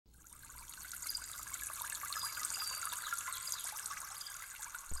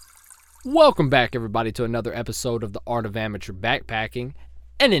Welcome back, everybody, to another episode of the Art of Amateur Backpacking,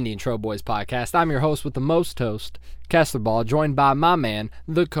 an Indian Trail Boys podcast. I'm your host with the most toast, Kessler Ball, joined by my man,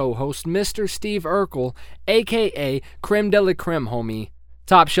 the co-host, Mr. Steve Urkel, a.k.a. Creme de la Creme, homie.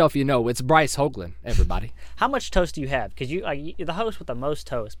 Top shelf, you know, it's Bryce Hoagland, everybody. How much toast do you have? Because you're the host with the most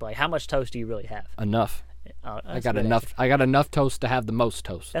toast, but how much toast do you really have? Enough. I got enough. Answer. I got enough toast to have the most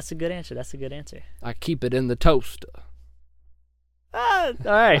toast. That's a good answer. I keep it in the toast. All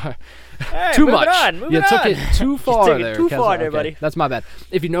right. Too moving much. On, you took it too far took it there. too Kessler. far there, Okay, buddy. That's my bad.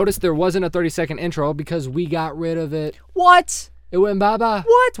 If you noticed, there wasn't a 30-second intro because we got rid of it. What? It went bye-bye.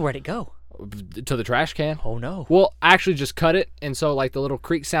 What? Where'd it go? To the trash can. Oh, no. We'll actually just cut it, and so like the little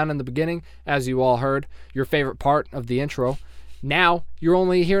creak sound in the beginning, as you all heard, your favorite part of the intro. Now you're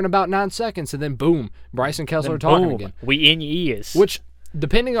only hearing about 9 seconds, and then boom, Bryce and Kessler are talking Boom. again. We in your ears. Which,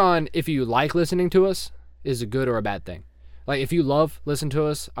 depending on if you like listening to us, is a good or a bad thing. Like if you love listening to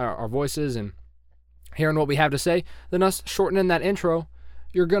us, our voices, and hearing what we have to say, then us shortening that intro,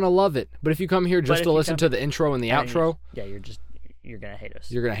 you're gonna love it. But if you come here just to listen to the intro and the outro, you're gonna hate us.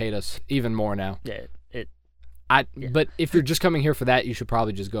 You're gonna hate us even more now. Yeah. But if you're just coming here for that, you should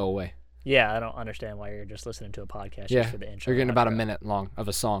probably just go away. Yeah, I don't understand why you're just listening to a podcast Yeah, just for the intro. you're getting and about a outro. minute long of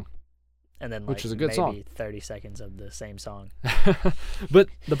a song. And then which is a good maybe song. 30 seconds of the same song. But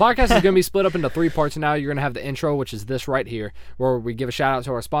the podcast is going to be split up into 3 parts now. You're going to have the intro, which is this right here, where we give a shout out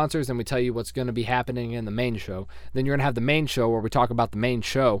to our sponsors and we tell you what's going to be happening in the main show. Then you're going to have the main show where we talk about the main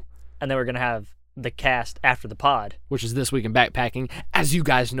show. And then we're going to have the cast after the pod. Which is This Week in Backpacking, as you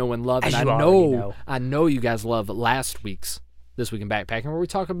guys know and love. As And you I know you guys love last week's This Week in Backpacking, where we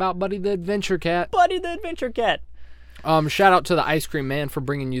talk about Buddy the Adventure Cat. Buddy the Adventure Cat. Shout out to the Ice Cream Man for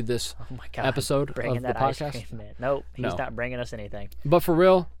bringing you this episode bringing of the that podcast. Ice cream man. Nope, he's not bringing us anything. But for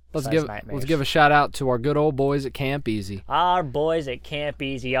real, let's Besides give a shout out to our good old boys at Camp Easy. Our boys at Camp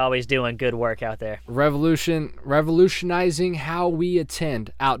Easy always doing good work out there. Revolutionizing how we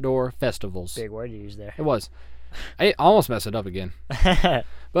attend outdoor festivals. Big word you used there. It was. I almost messed it up again.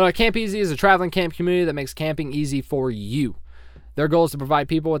 But Camp Easy is a traveling camp community that makes camping easy for you. Their goal is to provide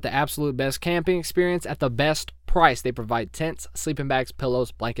people with the absolute best camping experience at the best price. They provide tents, sleeping bags,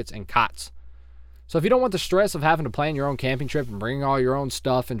 pillows, blankets, and cots. So if you don't want the stress of having to plan your own camping trip and bringing all your own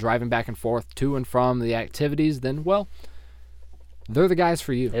stuff and driving back and forth to and from the activities, then, well, they're the guys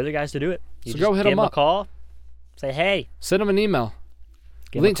for you. They're the guys to do it. You So just go hit give them up. a call. Say, hey. Send them an email.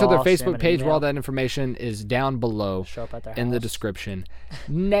 Give Link them to a their call, send Facebook them an page where all email. that information is down below Show up at their in the house. description.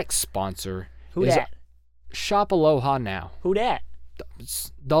 Next sponsor Who is dat? Shop Aloha Now. Who dat?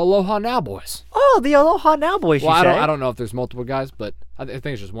 It's the Aloha Now boys. Oh, the Aloha Now boys, Well, you say? I don't know if there's multiple guys, but I think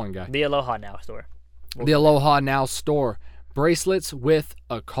it's just one guy. The Aloha Now store. The Aloha Now store. Bracelets with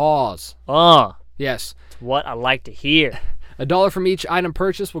a cause. Yes. It's what I like to hear. $1 from each item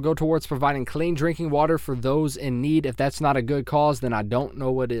purchased will go towards providing clean drinking water for those in need. If that's not a good cause, then I don't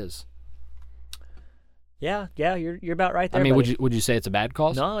know what is. Yeah, you're about right there. I mean, buddy. would you say it's a bad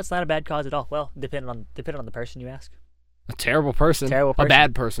cause? No, it's not a bad cause at all. Well, depending on the person you ask. A terrible person. Terrible person. A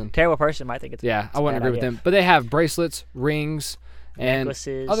bad person. Terrible person might think it's Yeah, it's I a wouldn't bad agree with idea. them. But they have bracelets, rings, and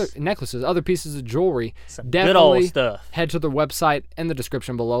Necklaces. other pieces of jewelry. Some Definitely good old stuff. head to their website in the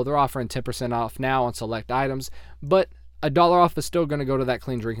description below. They're offering 10% off now on select items, but $1 off is still going to go to that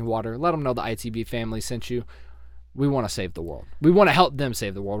clean drinking water. Let them know the ITB family sent you. We want to save the world. We want to help them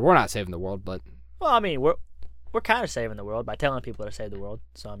save the world. We're not saving the world, but Well, I mean, we're kind of saving the world by telling people to save the world.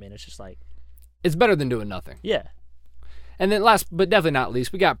 So I mean, it's just like, it's better than doing nothing. yeah. And then last but definitely not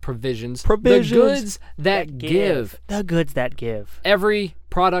least, we got Provisions. Provisions The goods that give. The goods that give. Every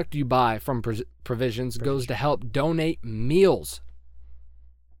product you buy from Provisions goes to help donate meals.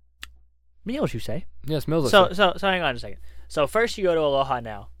 Meals, you say? Yes, meals. So hang on a second. So first you go to Aloha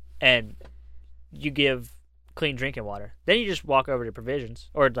Now and you give clean drinking water. Then you just walk over to Provisions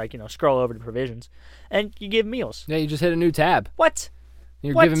or scroll over to Provisions and you give meals. Yeah, you just hit a new tab. What?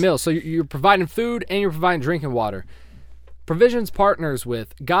 You're What? giving meals. So you're providing food and you're providing drinking water. Provisions partners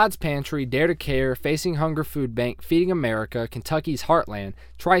with God's Pantry, Dare to Care, Facing Hunger Food Bank, Feeding America, Kentucky's Heartland,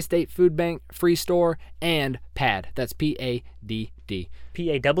 Tri-State Food Bank, Free Store, and PAD. That's PADD.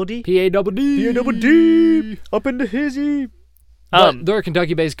 P-A-double-D? P-A-double-D. P-A-double-D. Up in the hizzy. But they're a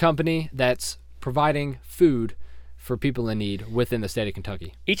Kentucky-based company that's providing food for people in need within the state of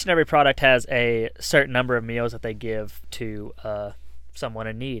Kentucky. Each and every product has a certain number of meals that they give to someone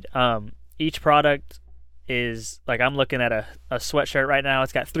in need. Each product is, like, I'm looking at a sweatshirt right now.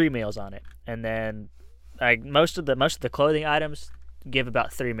 It's got 3 meals on it. And then like most of the clothing items give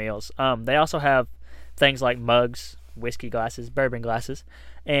about 3 meals. They also have things like mugs, whiskey glasses, bourbon glasses,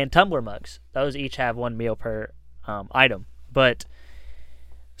 and tumbler mugs. Those each have 1 meal per item. But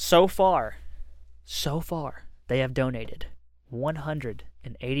So far, they have donated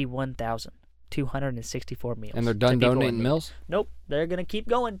 181,264 meals. And they're done to people in donating need. meals? Nope, they're gonna keep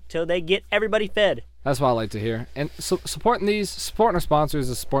going till they get everybody fed. That's what I like to hear. And supporting our sponsors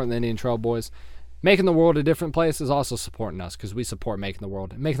is supporting the Indian Trail Boys. Making the world a different place is also supporting us because we support making the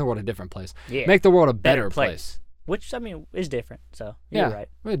world a different place. Yeah, Make the world a better place. Which, I mean, is different. So Yeah, you're right.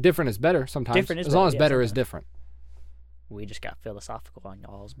 Well, different is better sometimes. Different is as long better, as better yeah, is different. We just got philosophical on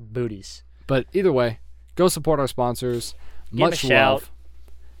y'all's booties. But either way, go support our sponsors. Give 'em a Much shout. love.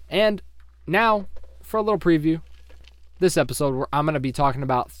 And now, for a little preview, this episode where I'm going to be talking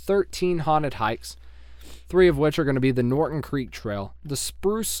about 13 haunted hikes, 3 of which are going to be the Norton Creek Trail, the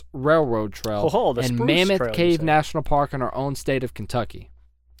Spruce Railroad Trail, The and Spruce Mammoth Trail, you Cave said. National Park in our own state of Kentucky.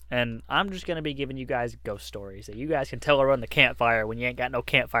 And I'm just going to be giving you guys ghost stories that you guys can tell around the campfire when you ain't got no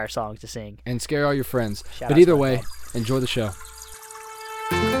campfire songs to sing. And scare all your friends. Shout But out either SpongeBob. way, enjoy the show.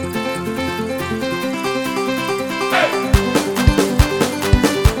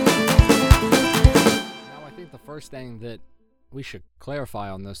 Now, I think the first thing that we should clarify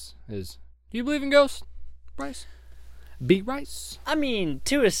on this is, do you believe in ghosts, Bryce? B. Rice? I mean,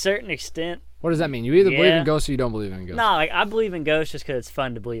 to a certain extent. What does that mean? You either believe Yeah. in ghosts or you don't believe in ghosts. No, like I believe in ghosts just because it's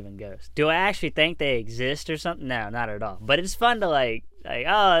fun to believe in ghosts. Do I actually think they exist or something? No, not at all. But it's fun to like oh,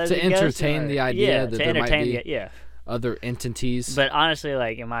 there's To a ghost entertain in the our- idea yeah, that to there might entertain be- the, yeah. Other entities. But honestly,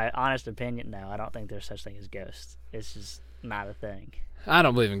 like in my honest opinion, no, I don't think there's such thing as ghosts. It's just not a thing. I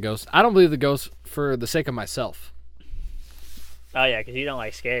don't believe in ghosts. I don't believe the ghosts for the sake of myself. Oh yeah, because you don't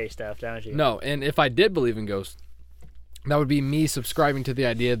like scary stuff, don't you? No, and if I did believe in ghosts, that would be me subscribing to the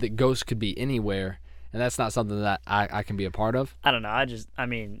idea that ghosts could be anywhere, and that's not something that I can be a part of. I don't know. I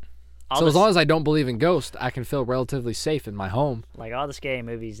mean, So as long as I don't believe in ghosts, I can feel relatively safe in my home. like all the scary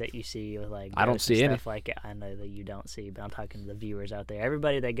movies that you see with like I don't ghosts and see any. stuff like I know that you don't see, but I'm talking to the viewers out there.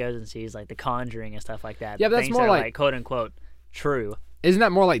 Everybody that goes and sees like The Conjuring and stuff like that. Yeah, but that's things more that are, like- quote unquote true. Isn't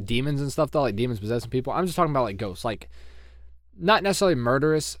that more like demons and stuff, though? Like demons possessing people? I'm just talking about like ghosts. Like, not necessarily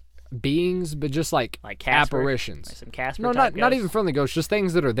murderous beings, but just like Casper? apparitions. Like some Casper. No, type not ghosts? even friendly ghosts, just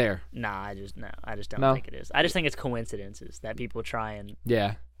things that are there. Nah, I just don't No? think it is. I just think it's coincidences that people try and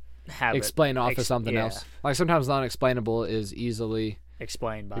Yeah. have Explain off of something yeah, else. Like sometimes the unexplainable is easily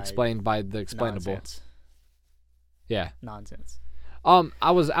explained by the explainable. nonsense. Yeah. Nonsense. I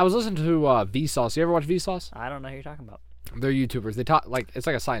was listening to Vsauce. You ever watch Vsauce? I don't know who you're talking about. They're YouTubers. They talk like it's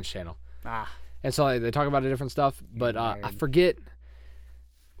like a science channel, Ah, and so like, they talk about different stuff. But I nerd. forget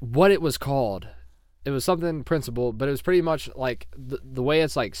what it was called. It was something principle, but it was pretty much like the way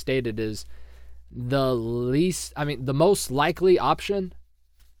it's like stated is the most likely option,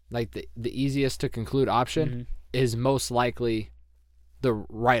 like the easiest to conclude option, Mhm. is most likely the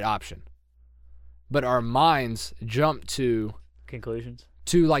right option. But our minds jump to conclusions.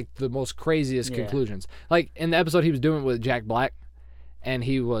 like the most craziest Yeah. conclusions. Like in the episode he was doing with Jack Black, and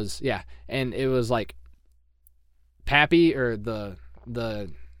he was and it was like Pappy or the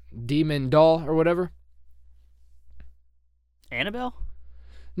demon doll or whatever. Annabelle?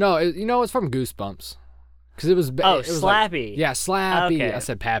 No, it's from Goosebumps, because it was it was like- Slappy. yeah, Slappy. Okay. I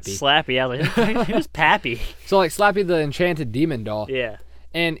said Pappy. Slappy. I was like, who's Pappy? So like Slappy the enchanted demon doll, Yeah.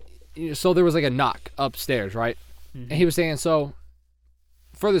 and so there was like a knock upstairs, right? Mhm. And he was saying, so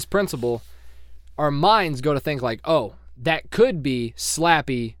for this principle, our minds go to think like, oh, that could be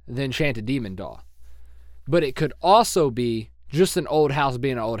Slappy the enchanted demon doll, but it could also be just an old house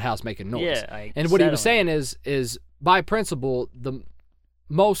being an old house making noise. Yeah, like and what he was settling. saying is by principle, the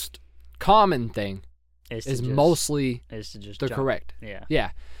most common thing is is to just, mostly is to just the jump. correct. Yeah.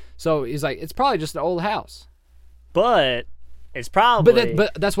 Yeah. So he's like, it's probably just an old house. But it's probably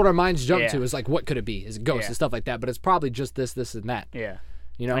But that's what our minds jump Yeah. to is like, what could it be? Is it ghosts Yeah. and stuff like that? But it's probably just this, and that. yeah.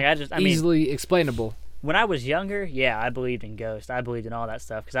 You know, Like, I mean, easily explainable. when I was younger, yeah, I believed in ghosts. I believed in all that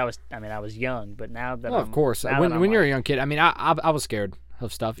stuff because I was young. But now that Well, I'm, of course. now that When I'm you're a like, young kid, I mean, I was scared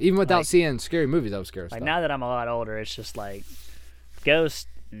of stuff. Even without Like- seeing scary movies, I was scared of like stuff. now that I'm a lot older, it's just like ghosts.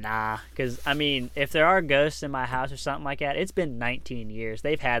 Nah, because I mean, if there are ghosts in my house or something like that, it's been 19 years.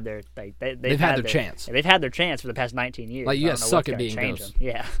 They've had their they've had their chance. They've had their chance for the past 19 years. Like, you I guys don't know suck what's at gonna being change ghosts. them.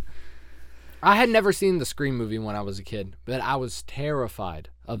 Yeah. I had never seen the Scream movie when I was a kid, but I was terrified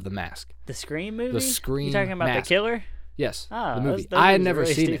of The Mask. The Scream movie? Scream You talking about Mask. The Killer? Yes, Oh, the movie. those I had movies are never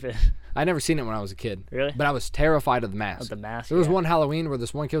really seen stupid. it. I'd never seen it when I was a kid. Really? But I was terrified of The Mask. Of The Mask. There was yeah. one Halloween where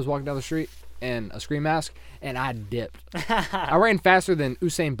this one kid was walking down the street in a Scream mask, and I dipped. I ran faster than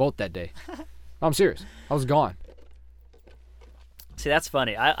Usain Bolt that day. I'm serious. I was gone. See, that's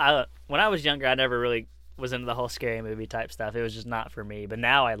funny. I when I was younger, I never really was into the whole scary movie type stuff. It was just not for me. But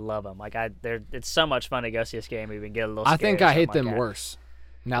now I love them. Like it's so much fun to go see a scary movie and get a little. I scared think or I hate something them like that. worse.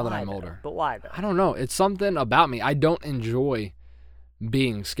 now that Why, I'm though? older. But why though? I don't know. It's something about me. I don't enjoy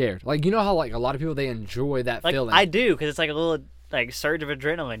being scared. Like, you know how like a lot of people, they enjoy that Like feeling. I do, because it's like a little like surge of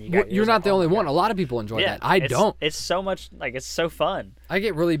adrenaline. You're not the only one. A lot of people enjoy that. I don't. It's so much like it's so fun. I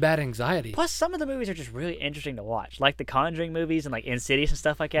get really bad anxiety. Plus, some of the movies are just really interesting to watch, like the Conjuring movies and like Insidious and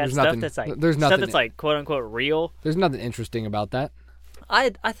stuff like that. There's Stuff nothing- that's like there's stuff nothing- that's like quote unquote real. There's nothing interesting about that.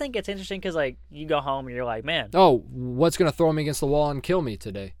 I think it's interesting because like you go home and you're like, man, Oh, what's gonna throw me against the wall and kill me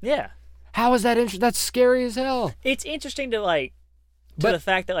today? yeah, How is that interesting? That's scary as hell. it's interesting to like to But- the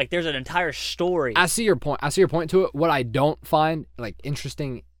fact that like there's an entire story. I see your point. I see your point to it. What I don't find like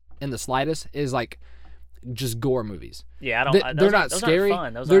interesting in the slightest is like just gore movies. Yeah, I don't. They're those not aren't scary.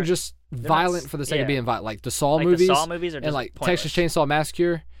 fun. Those They're aren't- just not violent s- for the sake of yeah. being violent. Like the Saw like movies the Saw movies are just and like pointless. Texas Chainsaw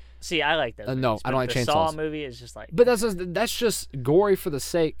Massacre. See, I like those. No, movies, I don't but like the Saw chainsaws. movie is just like But that's just gory for the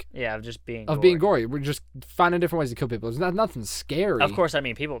sake yeah, of just being of being gory. We're just finding different ways to kill people. It's not nothing scary. Of course, I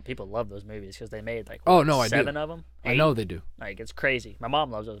mean people love those movies because they made like Oh, no, I do. 7 of them. I know they do. Like it's crazy. My mom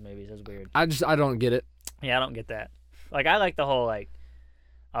loves those movies. It's weird. I don't get it. Yeah, I don't get that. Like I like the whole like,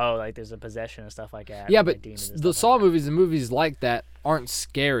 oh, like there's a possession and stuff like that. Yeah, and, but like, demons and the stuff Saw like that. movies and movies like that aren't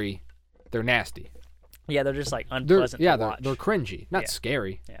scary. They're nasty. Yeah, they're just like They're unpleasant to they're watch. cringy, not Yeah.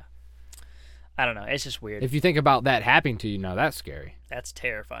 scary. I don't know. It's just weird. If you think about that happening to you, now that's scary. That's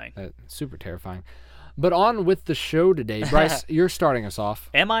terrifying. That's super terrifying. But on with the show today, Bryce. You're starting us off.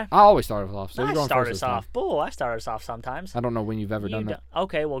 Am I? I always start us off. So I you're going start first us this time. off. Bull, I start us off sometimes. I don't know when you've ever done You that. don't-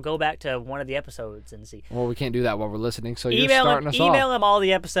 Okay, well, go back to one of the episodes and see. Well, we can't do that while we're listening. So you're Email starting him, us email off. him all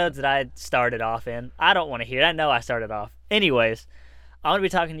the episodes that I started off in. I don't want to hear it. I know I started off. Anyways, I'm going to be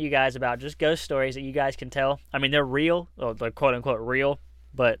talking to you guys about just ghost stories that you guys can tell. I mean, they're real, or they're quote-unquote real,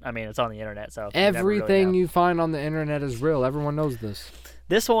 but, I mean, it's on the internet, so you never really Everything know. you find on the internet is real. Everyone knows this.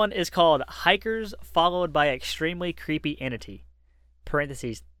 This one is called Hikers Followed by Extremely Creepy Entity.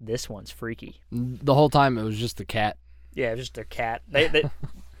 Parentheses, this one's freaky. The whole time it was just the cat. Yeah, it was just their cat.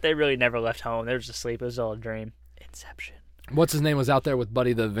 They really never left home. They were just asleep. It was all a dream. Inception. What's his name was out there with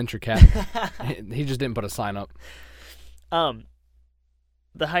Buddy the Adventure Cat. He just didn't put a sign up.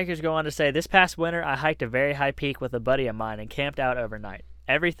 The hikers go on to say, this past winter, I hiked a very high peak with a buddy of mine and camped out overnight.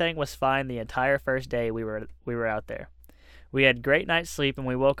 Everything was fine the entire first day we were out there. We had great night's sleep and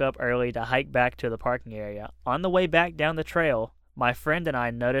we woke up early to hike back to the parking area. On the way back down the trail, my friend and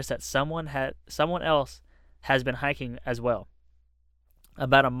I noticed that someone else has been hiking as well.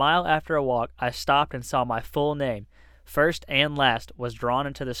 About a mile after a walk, I stopped and saw my full name, first and last, was drawn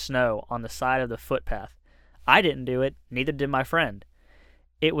into the snow on the side of the footpath. I didn't do it, neither did my friend.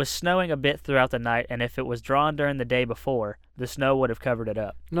 It was snowing a bit throughout the night, and if it was drawn during the day before, the snow would have covered it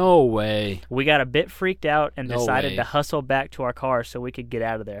up. No way. We got a bit freaked out and No decided way. to hustle back to our cars so we could get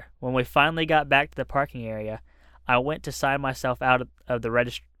out of there. When we finally got back to the parking area, I went to sign myself out of the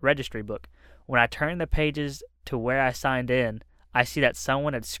registry book. When I turned the pages to where I signed in, I see that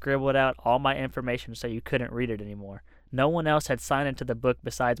someone had scribbled out all my information so you couldn't read it anymore. No one else had signed into the book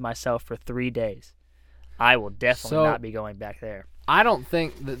besides myself for 3 days. I will definitely So- not be going back there. I don't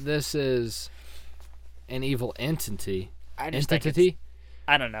think that this is an evil entity. I just think Entity?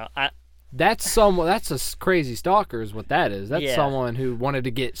 I don't know. That's someone. That's a crazy stalker, is what that is. That's Yeah. someone who wanted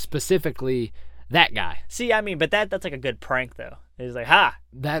to get specifically that guy. See, I mean, but that's like a good prank though. It's like, ha,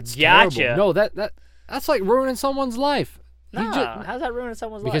 That's Gotcha. terrible. No, that's like ruining someone's life. He no, ju- how's that ruining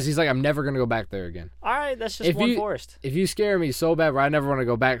someone's because life? he's like, I'm never gonna go back there again. All right, that's just If one you- forest. If you scare me so bad where I never want to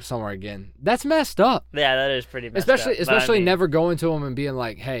go back somewhere again, that's messed up. Yeah, that is pretty messed Especially, up, but I especially mean, never going to him and being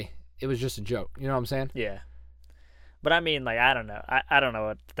like, "Hey, it was just a joke." You know what I'm saying? Yeah, but I mean, like, I don't know. I don't know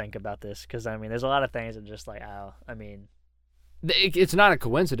what to think about this because I mean, there's a lot of things that just like, oh, I mean, It's not a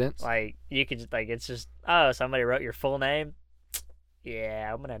coincidence. like you could just like, it's just, oh, somebody wrote your full name.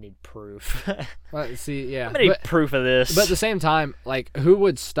 Yeah, I'm gonna need proof. See, yeah, I'm gonna need proof of this. but at the same time, like, who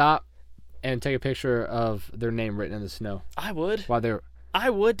would stop and take a picture of their name written in the snow I would. while they're? I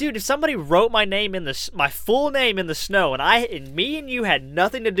would, dude. If somebody wrote my name in my full name in the snow, and me and you had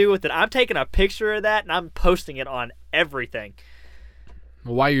nothing to do with it, I'm taking a picture of that and I'm posting it on everything.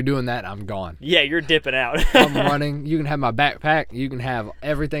 While you're doing that, I'm gone. Yeah, you're dipping out. I'm running. You can have my backpack. You can have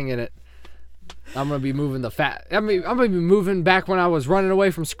everything in it. I'm gonna be moving the fat. I mean, I'm gonna be moving back when I was running away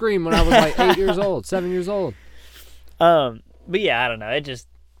from Scream when I was like 8 years old, 7 years old. But yeah, I don't know. It just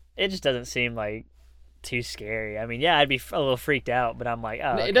doesn't seem like too scary. I mean, yeah, I'd be a little freaked out, but I'm like,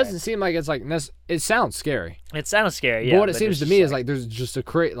 oh, okay. It doesn't seem like it's like it sounds scary. It sounds scary. Yeah, but what it seems it's to just me is like there's just a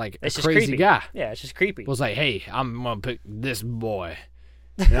it's just crazy creepy. guy Yeah, it's just creepy. was like, hey, I'm gonna pick this boy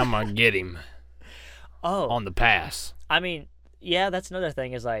and I'm gonna get him Oh, on the pass. I mean, yeah, that's another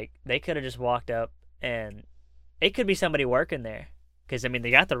thing is like they could have just walked up and it could be somebody working there Because, I mean,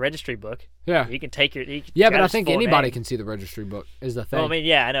 they got the registry book. Yeah. You can take your... Yeah, but I think anybody can see the registry book is the thing. Well, I mean,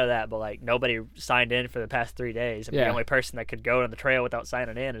 yeah, I know that, but, like, nobody signed in for the past 3 days. I mean, Yeah. the only person that could go on the trail without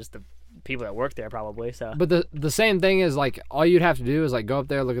signing in is the people that work there, probably, so... But the same thing is, like, all you'd have to do is, like, go up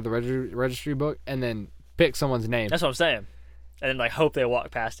there, look at the registry book, and then pick someone's name. That's what I'm saying. And then, like, hope they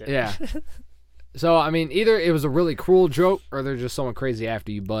walk past it. Yeah. So, I mean, either it was a really cruel joke or there's just someone crazy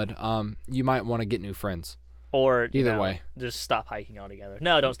after you, bud. You might want to get new friends. Or, Either way. just stop hiking altogether.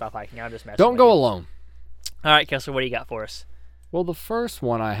 No, don't stop hiking. I'm just messing Don't with go you. alone. All right, Kessler, what do you got for us? Well, the first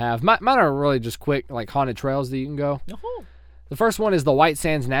one I have, mine are really just quick, like, haunted trails that you can go. Oh. The first one is the White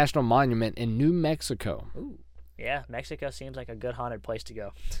Sands National Monument in New Mexico. Ooh. Yeah, Mexico seems like a good haunted place to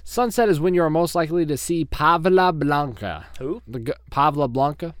go. Sunset is when you are most likely to see Pavla Blanca. Who? Pavla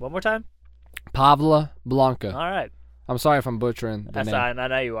Blanca? One more time? Pavla Blanca. All right. I'm sorry if I'm butchering the That's name. I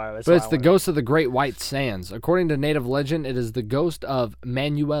know you are. That's But why it's I the wanted- ghost of the Great White Sands. According to native legend, it is the ghost of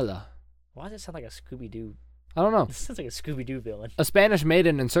Manuela. Why does it sound like a Scooby-Doo? I don't know. This sounds like a Scooby-Doo villain. A Spanish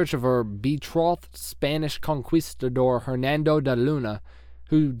maiden in search of her betrothed Spanish conquistador Hernando de Luna,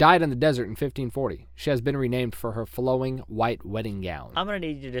 who died in the desert in 1540. She has been renamed for her flowing white wedding gown. I'm going to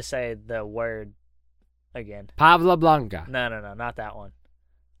need you to say the word again. Pavla Blanca. No, not that one.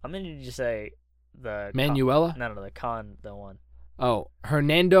 I'm going to need you to say the... Manuela? No, the one. Oh,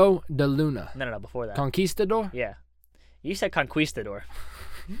 Hernando de Luna. No, before that. Conquistador? Yeah. You said conquistador.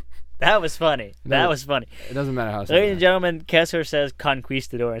 That was funny. No. That was funny. It doesn't matter how I say Ladies and that. gentlemen, Kessler says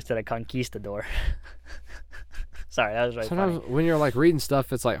conquistador instead of conquistador. Sorry, that was really Sometimes funny. when you're like reading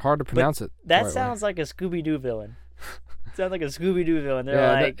stuff, it's like hard to pronounce it. the That right way. sounds like a Scooby-Doo villain. Sounds like a Scooby-Doo villain. They're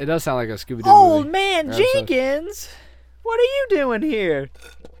Yeah, like, it does sound like a Scooby-Doo Old movie. man Or episode. Jenkins, what are you doing here?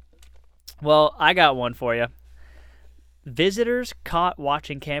 Well, I got one for you. Visitors caught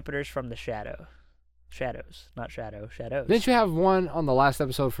watching campers from the shadows. Shadows. Didn't you have one on the last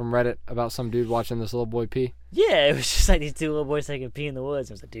episode from Reddit about some dude watching this little boy pee? Yeah, it was just like these two little boys taking a pee in the woods.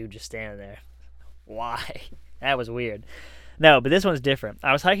 There was a dude just standing there. Why? That was weird. No, but this one's different.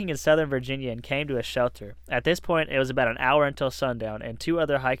 I was hiking in southern Virginia and came to a shelter. At this point, it was about an hour until sundown, and 2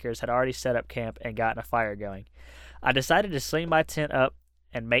 other hikers had already set up camp and gotten a fire going. I decided to sling my tent up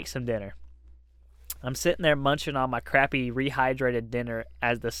and make some dinner. I'm sitting there munching on my crappy rehydrated dinner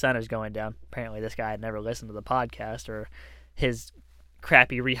as the sun is going down. Apparently this guy had never listened to the podcast, or his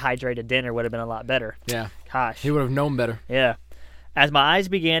crappy rehydrated dinner would have been a lot better. Yeah. Gosh. He would have known better. Yeah. As my eyes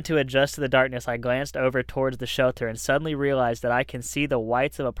began to adjust to the darkness, I glanced over towards the shelter and suddenly realized that I can see the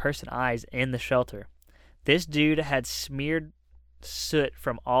whites of a person's eyes in the shelter. This dude had smeared soot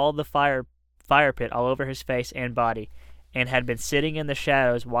from all the fire pit all over his face and body, and had been sitting in the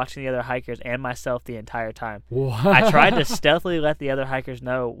shadows watching the other hikers and myself the entire time. What? I tried to stealthily let the other hikers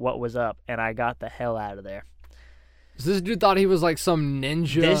know what was up, and I got the hell out of there. So this dude thought he was like some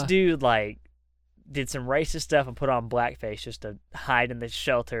ninja. This dude, like, did some racist stuff and put on blackface just to hide in the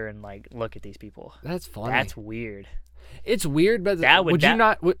shelter and, like, look at these people. That's funny. That's weird. It's weird, but would you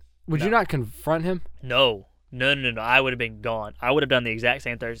not confront him? No. I would have been gone. I would have done the exact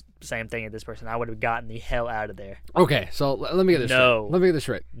same thing as this person. I would have gotten the hell out of there. Okay, so let me get this No. straight. Let me get this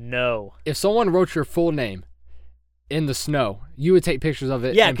straight. No. If someone wrote your full name in the snow, you would take pictures of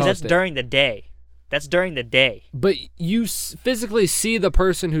it Yeah, and because post that's it. during the day. That's during the day. But you physically see the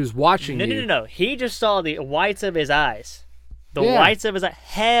person who's watching you. No. He just saw the whites of his eyes. The Yeah. whites of his eyes.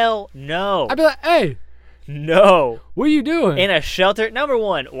 Hell no. I'd be like, hey, No. what are you doing? In a shelter. Number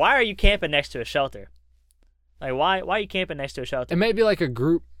one, why are you camping next to a shelter? Like, why are you camping next to a shelter? It may be like a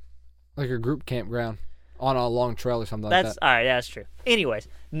group campground on a long trail or something like That's that. all right. That's true. Anyways,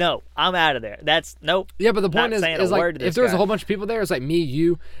 no, I'm out of there. That's nope. Yeah, but the Not point is saying a like word to if this there was a guy. whole bunch of people there, it's like me,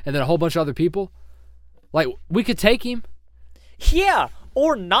 you, and then a whole bunch of other people. Like we could take him. Yeah,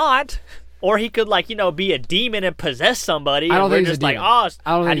 or not, or he could be a demon and possess somebody. I don't and think we're he's just a like, demon. oh,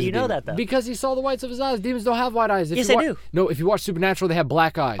 I don't how think do he's you a know demon. that though? Because he saw the whites of his eyes. Demons don't have white eyes. If Yes, you they do. No, if you watch Supernatural, they have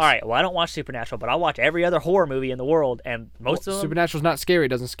black eyes. All right, well, I don't watch Supernatural, but I watch every other horror movie in the world, and most of them. Supernatural not scary. It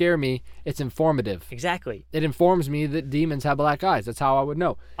doesn't scare me. It's informative. Exactly. It informs me that demons have black eyes. That's how I would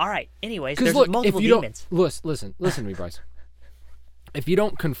know. All right. Anyways, Because there's look, multiple if you demons. don't listen to me, Bryce. If you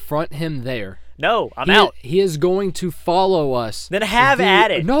don't confront him there, No, I'm out. he is going to follow us. Then have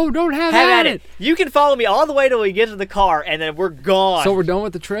at it. No, don't have Have at it. You can follow me all the way till we get to the car, and then we're gone. So we're done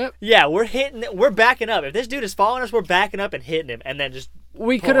with the trip. yeah, we're backing up. If this dude is following us, we're backing up and hitting him, and then just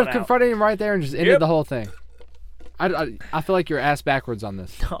We could pulling have out. confronted him right there and just ended Yep. the whole thing. I feel like you're ass backwards on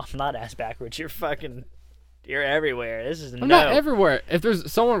this. No, I'm not ass backwards. You're everywhere. This is I'm not everywhere. If there's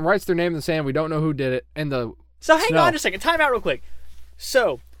someone writes their name in the sand, we don't know who did it, and the So hang snow. on just a second. Time out real quick.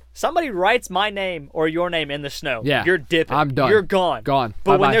 So Somebody writes my name or your name in the snow. Yeah. You're dipping. I'm done. You're gone. Gone.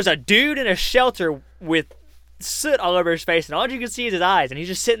 But when Bye-bye. there's a dude in a shelter with soot all over his face and all you can see is his eyes and he's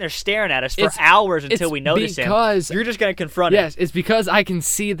just sitting there staring at us for hours until we notice him, you're just going to confront him. Yes, it's because I can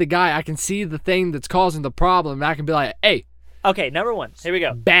see the guy. I can see the thing that's causing the problem. And I can be like, hey. Okay, number one. Here we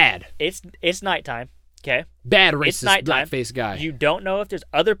go. Bad. It's nighttime. Okay. Bad It's racist nighttime. blackface guy. You don't know if there's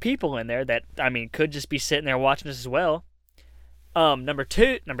other people in there that, I mean, could just be sitting there watching us as well. Number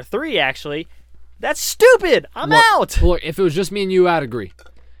three, actually, that's stupid. I'm out. Look, if it was just me and you, I'd agree.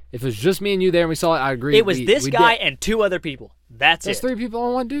 If it was just me and you there and we saw it, I'd agree. It was this guy and two other people. That's it. 3 people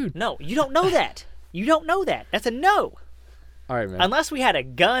on one dude. No, you don't know that. You don't know that. That's a no. All right, man. Unless we had a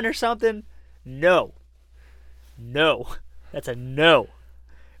gun or something, no. No. That's a no.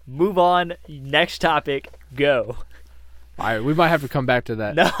 Move on. Next topic. Go. All right, we might have to come back to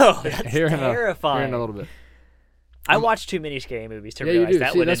that. No, that's here terrifying. in a little bit. I watch too many scary movies to Yeah, you realize do.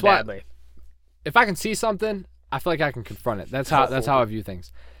 that See, would that's end why- badly. If I can see something, I feel like I can confront it. That's how I view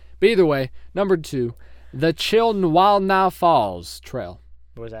things. But either way, number 2, the Chilnwalna Falls Trail.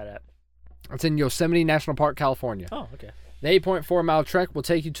 Where's that at? It's in Yosemite National Park, California. Oh, okay. The 8.4-mile trek will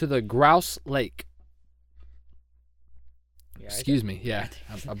take you to the Grouse Lake. Yeah, Excuse me. Yeah,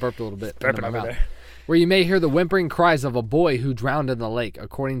 I burped a little bit into Burping my over mouth. there. Where you may hear the whimpering cries of a boy who drowned in the lake,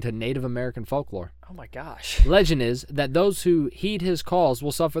 according to Native American folklore. Oh my gosh. Legend is that those who heed his calls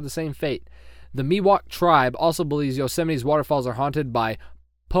will suffer the same fate. The Miwok tribe also believes Yosemite's waterfalls are haunted by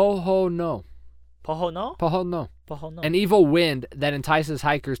Pohono. Pohono? Pohono. Pohono. An evil wind that entices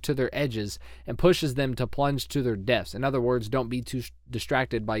hikers to their edges and pushes them to plunge to their deaths. In other words, don't be too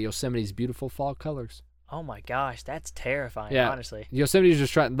distracted by Yosemite's beautiful fall colors. Oh my gosh, that's terrifying, Yeah. honestly. Yosemite's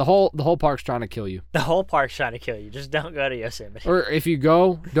just trying, the whole park's trying to kill you. The whole park's trying to kill you. Just don't go to Yosemite. Or if you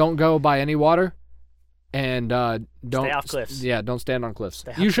go, don't go by any water, and don't Stay off cliffs. Yeah, don't stand on cliffs.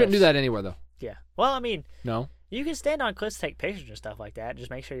 Stay off You shouldn't do cliffs. that anywhere though. Yeah. Well, I mean, No. you can stand on cliffs, take pictures and stuff like that. Just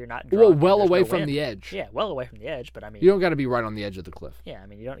make sure you're not drunk. Well, and well there's away no from wind. the edge. Yeah, well away from the edge, but I mean, You don't got to be right on the edge of the cliff. yeah, I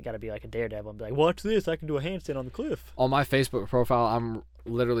mean, you don't got to be like a daredevil and be like, watch this, I can do a handstand on the cliff. On my Facebook profile, I'm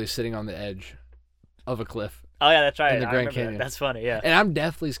literally sitting on the edge of a cliff, Oh, yeah, that's right. In the I Grand remember that. Canyon. That's funny, yeah. and I'm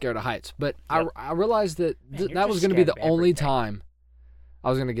deathly scared of heights. But Yep. I realized that Man, you're that was just going to be scared the of only everything. time I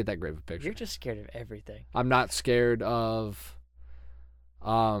was going to get that great of a picture. You're just scared of everything. I'm not scared of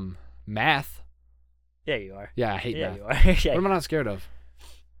math. Yeah, you are. Yeah, I hate Yeah, math. you are. What Yeah. am I not scared of?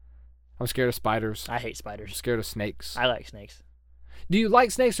 I'm scared of spiders. I hate I'm spiders. scared of snakes. I like snakes. Do you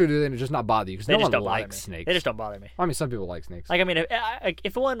like snakes or do they just not bother you? Because They no just one don't bother likes me. snakes. They just don't bother me. I mean, some people like snakes. Like, I mean,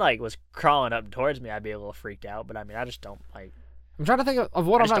 if one like was crawling up towards me, I'd be a little freaked out. But I mean, I just don't like. I'm trying to think of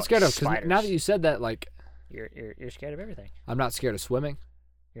what I I'm just not don't scared of. Because spiders. now that you said that, like, You're scared of everything. I'm not scared of swimming.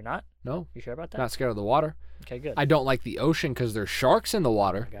 You're not? No, You sure about that? not scared of the water. Okay, good. I don't like the ocean because there's sharks in the Oh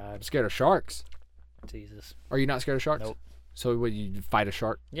water. my I'm God, scared of sharks. Jesus. Are you not scared of sharks? Nope. So would you fight a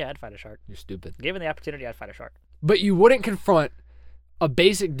shark? Yeah, I'd fight a shark. You're stupid. Given the opportunity, I'd fight a shark. But you wouldn't confront a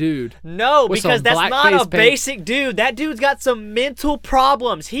basic dude. No, With because some that's black not face a paint. basic dude. That dude's got some mental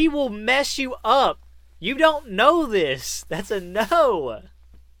problems. He will mess you up. You don't know this. That's a no.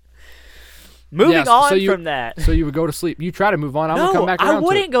 Moving Yes, on so you- from that. So you would go to sleep. You try to move on. I'm gonna come No, back I around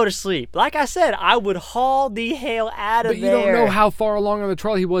wouldn't to it. go to sleep. Like I said, I would haul the hell out of But you there. don't know how far along on the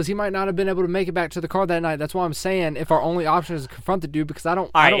trail he was. He might not have been able to make it back to the car that night. That's why I'm saying if our only option is to confront the dude, because I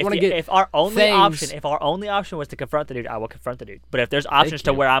don't All right, want to if, get if our only things- option was to confront the dude, I will confront the dude. But if there's options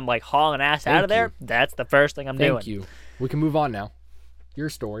to you. where I'm like hauling ass out Thank of there, you. that's the first thing I'm doing. Thank you. We can move on now. Your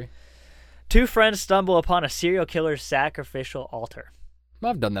story. Two friends stumble upon a serial killer's sacrificial altar.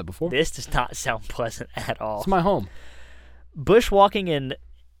 I've done that before. This does not sound pleasant at all. It's my home. Bushwalking in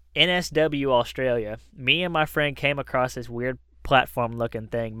NSW, Australia, me and my friend came across this weird platform-looking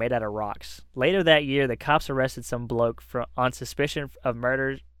thing made out of rocks. Later that year, the cops arrested some bloke on suspicion of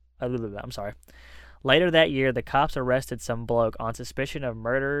murders. Later that year, the cops arrested some bloke on suspicion of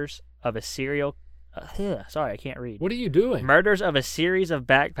murders of a serial. I can't read. What are you doing? Murders of a series of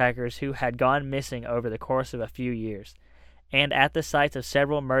backpackers who had gone missing over the course of a few years. And at the sites of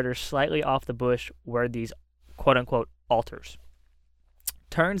several murders slightly off the bush were these quote-unquote altars.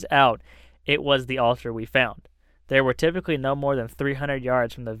 Turns out it was the altar we found. There were typically no more than 300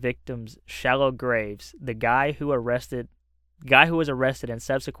 yards from the victims' shallow graves. The guy who was arrested and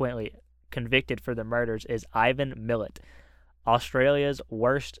subsequently convicted for the murders is Ivan Millet, Australia's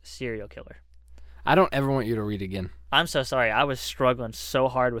worst serial killer. I don't ever want you to read again. I'm so sorry. I was struggling so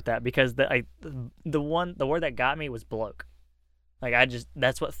hard with that because the word that got me was bloke. Like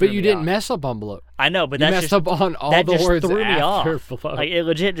that's what threw But you me didn't off. mess up on bloke. I know, but You that's messed just up on all that the just words threw me after off. bloke. Like it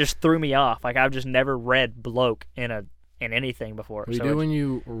legit just threw me off. Like I've just never read bloke in in anything before. What do you do when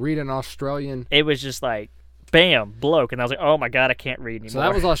you read an Australian? It was just like, bam, bloke, and I was like, oh my god, I can't read anymore. So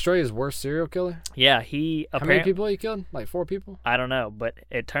that was Australia's worst serial killer? Yeah, he How many people he killed? Like 4 people? I don't know, but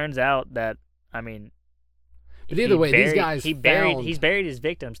it turns out that, I mean... But either way, these guys he's buried his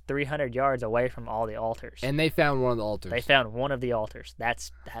victims 300 yards away from all the altars. And they found one of the altars. They found one of the altars.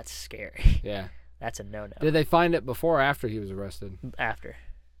 That's scary. Yeah. That's a no-no. Did they find it before or after he was arrested? After.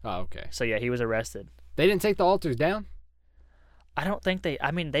 Oh, okay. So, yeah, he was arrested. They didn't take the altars down? I don't think they...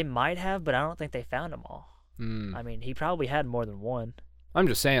 I mean, they might have, but I don't think they found them all. I mean, he probably had more than one. I'm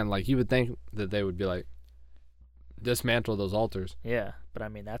just saying, like, you would think that they would be like, dismantle those altars. Yeah, but I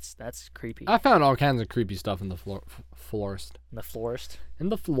mean, that's creepy. I found all kinds of creepy stuff in the florist. In the florist? In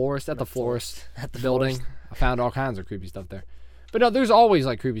the florist, at the florist At the building. florist. I found all kinds of creepy stuff there. But no, there's always,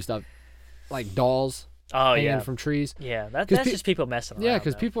 like, creepy stuff. Like dolls hanging from trees. Yeah, that's just people messing around. Yeah,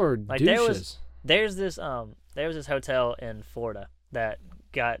 because though. people are Like, douches. There's this hotel in Florida that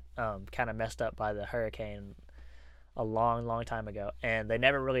got kind of messed up by the hurricane a long time ago, and they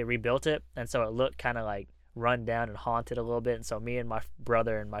never really rebuilt it, and so it looked kind of like run down and haunted a little bit. And so me and my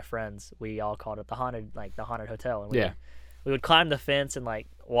brother and my friends, we all called it the haunted hotel. And we would climb the fence and like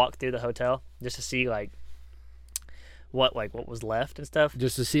walk through the hotel just to see like what was left and stuff.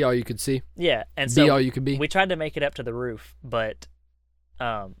 Just to see all you could see. Yeah, and Be so all you could be. we tried to make it up to the roof, but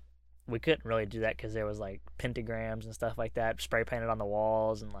we couldn't really do that because there was like pentagrams and stuff like that spray painted on the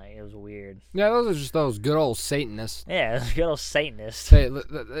walls, and like it was weird. Yeah, those are just those good old Satanists. Yeah, good old Satanists.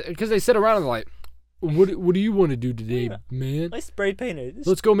 Because they sit around and they're like, what do you want to do today, man? Let's spray paint it.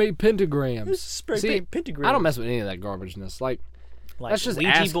 Let's go make pentagrams. Let's spray paint pentagrams. I don't mess with any of that garbageness. Like that's just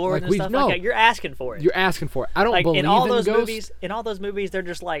Ouija board and stuff like that. You're asking for it. You're asking for it. I don't believe in all those ghosts. movies. In all those movies, they're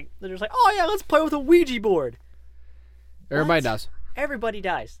just like, oh yeah, let's play with a Ouija board. Everybody does. Everybody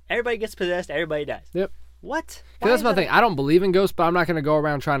dies. Everybody gets possessed. Everybody dies. Yep. What? That's my thing. I don't believe in ghosts, but I'm not going to go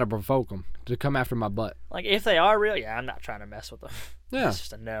around trying to provoke them to come after my butt. Like, if they are real, yeah, I'm not trying to mess with them. Yeah. It's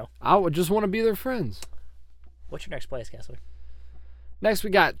just a no. I would just want to be their friends. What's your next place, Kessler? Next, we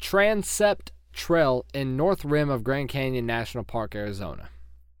got Transept Trail in North Rim of Grand Canyon National Park, Arizona.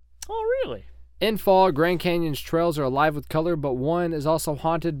 Oh, really? In fall, Grand Canyon's trails are alive with color, but one is also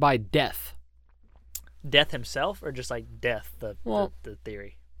haunted by death. Death himself, or just like death, the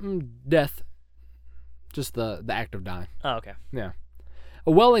theory? Death. Just the act of dying. Oh, okay. Yeah.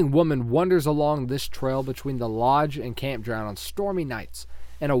 A Welling woman wanders along this trail between the lodge and campground on stormy nights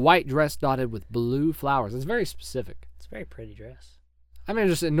in a white dress dotted with blue flowers. It's very specific. It's a very pretty dress. I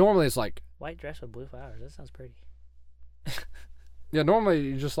mean, normally it's like... White dress with blue flowers. That sounds pretty. Yeah, normally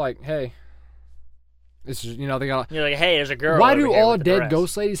you're just like, hey... It's just, they got... You're like, hey, there's a girl Why over do here all with the dead dress.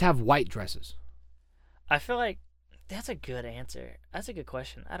 ghost ladies have white dresses? I feel like that's a good answer. That's a good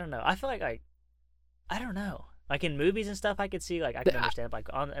question. I don't know. I feel like I don't know. Like in movies and stuff, I could see I can understand like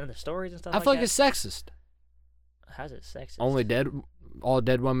in the stories and stuff. I feel like it's sexist. How's it sexist? All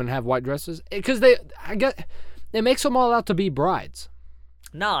dead women have white dresses because it makes them all out to be brides.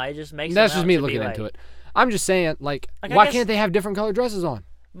 No, it just makes. That's them just out me to looking be into it. I'm just saying, why can't they have different colored dresses on?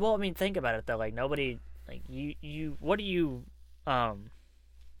 Well, I mean, think about it though. Like nobody, like you. What do you?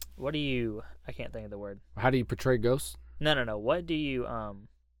 I can't think of the word. How do you portray ghosts? No. What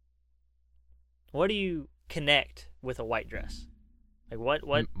do you connect with a white dress? Like what?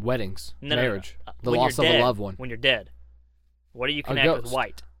 Weddings, no, marriage, no. the When loss you're of dead, a loved one. When you're dead, what do you connect with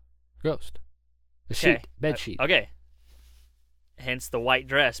white? Ghost. A sheet, bed sheet. Okay. Hence the white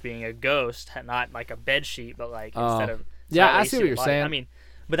dress being a ghost, not like a bed sheet, but like instead of. Yeah, I see what you're saying. I mean,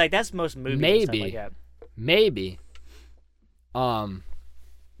 but like that's most movies. And stuff like that. Maybe.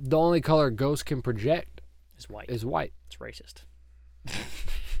 The only color ghosts can project is white. It's racist.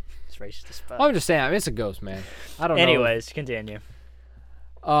 It's racist as fuck. I'm just saying, I mean, it's a ghost, man. I don't know. Anyways, continue.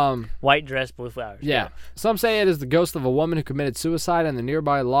 White dress, blue flowers. Yeah. Some say it is the ghost of a woman who committed suicide in the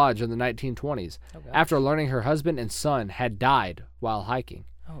nearby lodge in the 1920s after learning her husband and son had died while hiking.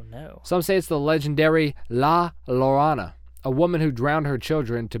 Oh, no. Some say it's the legendary La Llorona, a woman who drowned her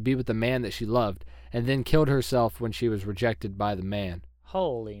children to be with the man that she loved and then killed herself when she was rejected by the man.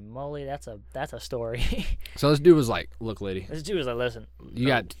 Holy moly, that's a story. So this dude was like, look, lady. This dude was like, listen. You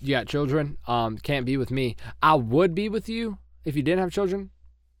got children. Can't be with me. I would be with you if you didn't have children.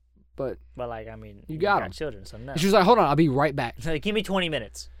 But like, I mean, you got children, so no. And she was like, hold on, I'll be right back. Like, give me 20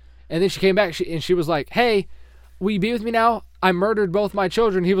 minutes. And then she came back and she was like, hey, will you be with me now? I murdered both my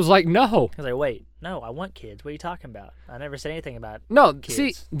children. He was like, no. I was like, wait, no, I want kids. What are you talking about? I never said anything about No, kids.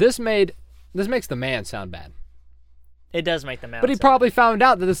 see, this makes the man sound bad. It does make them out. But he probably found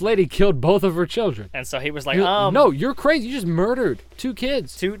out that this lady killed both of her children. And so he was like, No, you're crazy. You just murdered 2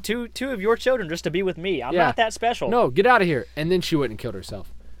 kids. two of your children just to be with me. I'm Yeah. not that special. No, get out of here. And then she went and killed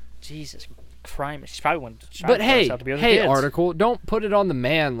herself. Jesus Christ. She's probably wanted to But kill hey, herself to be with her kids. article, don't put it on the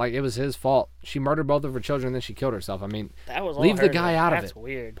man like it was his fault. She murdered both of her children and then she killed herself. I mean, That was all leave the her. guy out of That's it.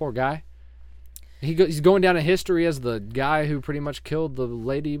 weird. Poor guy. He's going down in history as the guy who pretty much killed the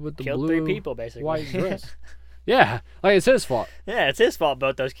lady with the Killed blue 3 people, basically. white dress. Yeah, like it's his fault. Yeah, it's his fault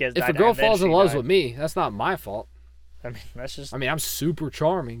both those kids If died. a girl and then falls in she love died. with me, that's not my fault. I mean, that's just... I mean, I'm super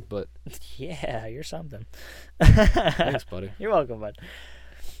charming, but Yeah, you're something. thanks, buddy. You're welcome, bud.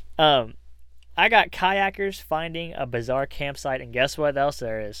 I got kayakers finding a bizarre campsite, and guess what else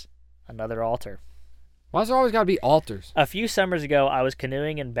there is? Another altar. Why's there always got to be altars? A few summers ago, I was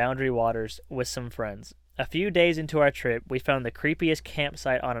canoeing in Boundary Waters with some friends. A few days into our trip, we found the creepiest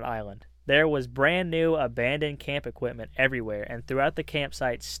campsite on an island. There was brand new abandoned camp equipment everywhere, and throughout the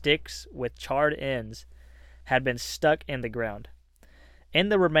campsite, sticks with charred ends had been stuck in the ground. In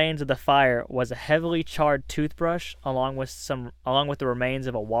the remains of the fire was a heavily charred toothbrush, along with the remains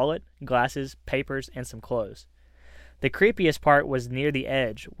of a wallet, glasses, papers, and some clothes. The creepiest part was near the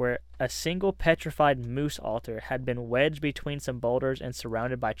edge, where a single petrified moose altar had been wedged between some boulders and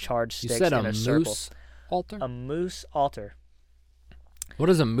surrounded by charred You sticks said in a a circle. moose altar? A moose altar. What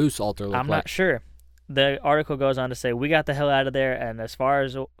does a moose altar look I'm like? not sure. The article goes on to say, we got the hell out of there and as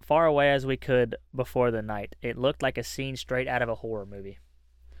far away as we could before the night. It looked like a scene straight out of a horror movie.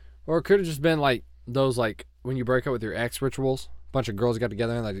 Or it could have just been like those, like when you break up with your ex rituals. A bunch of girls got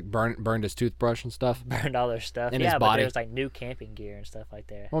together and like burned his toothbrush and stuff. Burned all their stuff. In yeah, his but body. there was like new camping gear and stuff like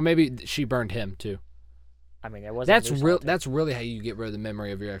that. Well, maybe she burned him too. I mean, there was That's a moose real. altar. That's really how you get rid of the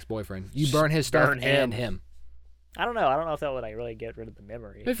memory of your ex-boyfriend. You Just burn his stuff burn and him. him. I don't know. I don't know if that would like really get rid of the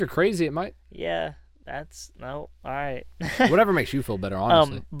memory. If you're crazy, it might. Yeah, that's no. All right. Whatever makes you feel better,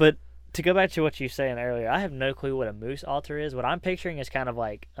 honestly. But to go back to what you were saying earlier, I have no clue what a moose altar is. What I'm picturing is kind of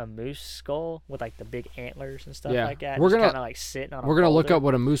like a moose skull with like the big antlers and stuff Yeah. like that. We're just gonna- kind of like sitting on. We're a gonna look boulder. up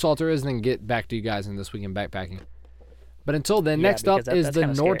what a moose altar is and then get back to you guys in This Week in Backpacking. But until then, Yeah, next up because is that's the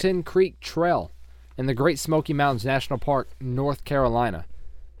kinda scary. Norton Creek Trail in the Great Smoky Mountains National Park, North Carolina.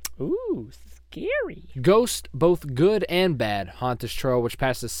 Ooh, scary. Ghosts, both good and bad, haunt this trail, which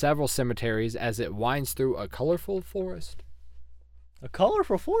passes several cemeteries as it winds through a colorful forest. A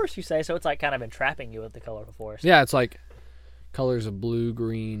colorful forest, you say? So it's like kind of entrapping you with the colorful forest. Yeah, it's like colors of blue,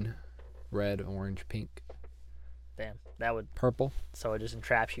 green, red, orange, pink, Damn, that would. purple. So it just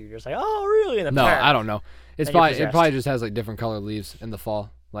entraps you. You're just like, oh, really? And then No, bam. I don't know. It's And you're probably it possessed. probably just has like different colored leaves in the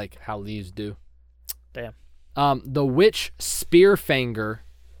fall, like how leaves do. Damn. The witch Spearfinger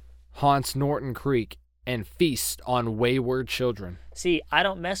haunts Norton Creek and feasts on wayward children. See, I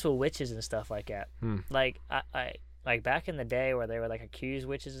don't mess with witches and stuff like that. Hmm. Like I like back in the day where they were like accused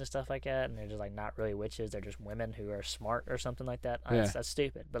witches and stuff like that, and they're just like not really witches. They're just women who are smart or something like that. Yeah. That's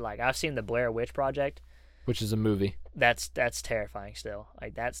stupid. But like I've seen the Blair Witch Project. Which is a movie. That's terrifying still.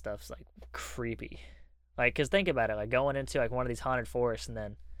 Like that stuff's like creepy. Like, cause think about it. Like going into like one of these haunted forests and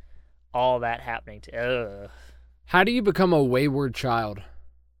then all that happening to. Ugh. How do you become a wayward child?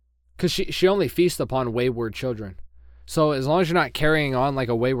 Because she only feasts upon wayward children. So as long as you're not carrying on like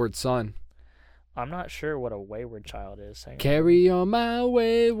a wayward son. I'm not sure what a wayward child is. Hang on. Carry on my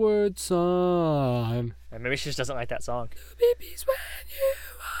wayward son. And maybe she just doesn't like that song. Babies when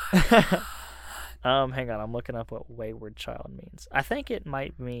you Hang on, I'm looking up what wayward child means. I think it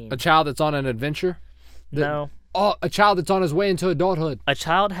might mean A child that's on an adventure? no. Oh, a child that's on his way into adulthood. A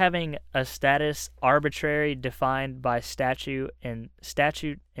child having a status arbitrary defined by statute in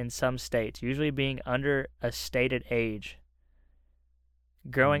some states, usually being under a stated age.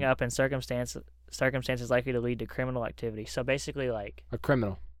 Growing up in circumstances likely to lead to criminal activity. So basically like A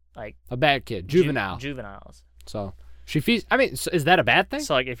criminal. like A bad kid. Juvenile. juveniles. So she feasts. I mean, is that a bad thing?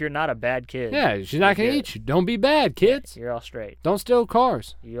 So like if you're not a bad kid, Yeah, she's not going you're to eat you. Don't be bad, kids. you're all straight. Don't steal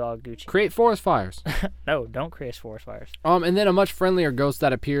cars. You all Gucci. Create forest fires. No, don't create forest fires. And then a much friendlier ghost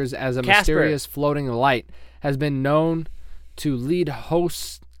that appears as a Casper. mysterious floating light has been known to lead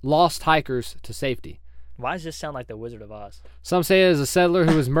lost hikers to safety. Why does this sound like the Wizard of Oz? Some say it is a settler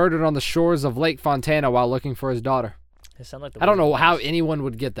who was murdered on the shores of Lake Fontana while looking for his daughter. It sounds like the I don't Wizard know of how Oz. anyone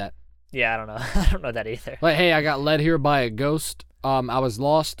would get that. Yeah, I don't know. I don't know that either. Like, hey, I got led here by a ghost. I was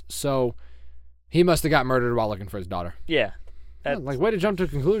lost, so he must have got murdered while looking for his daughter. Yeah. Yeah, like, way to jump to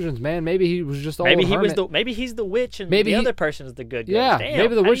conclusions, man. Maybe he was just all Maybe a he was hermit. maybe he's the witch and Maybe the he- other person's the good guy. Yeah, Damn,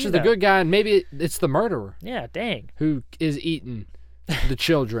 maybe the how do witch you is the know? good guy, and maybe it's the murderer Yeah, dang. who is eating the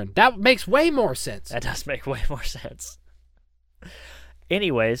children. That makes way more sense. That does make way more sense.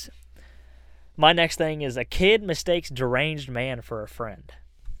 Anyways, My next thing is a kid mistakes deranged man for a friend.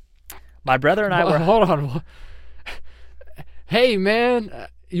 My brother and I Well, were... hold on. Hey, man,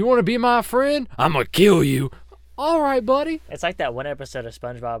 you want to be my friend? I'm going to kill you. All right, buddy. It's like that one episode of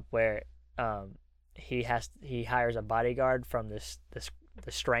SpongeBob where he hires a bodyguard from the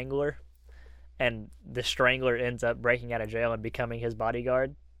Strangler, and the Strangler ends up breaking out of jail and becoming his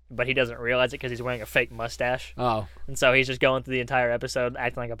bodyguard, but he doesn't realize it because he's wearing a fake mustache. Oh. And so he's just going through the entire episode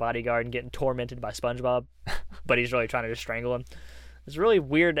acting like a bodyguard and getting tormented by SpongeBob, but he's really trying to just strangle him. It's a really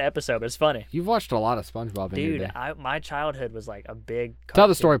weird episode, but it's funny. You've watched a lot of SpongeBob in your Dude, day. my childhood was like a big Tell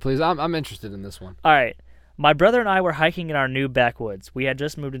the cartoon. story, please. I'm interested in this one. All right. My brother and I were hiking in our new backwoods. We had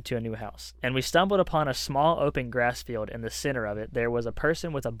just moved into a new house, and we stumbled upon a small open grass field. In the center of it, there was a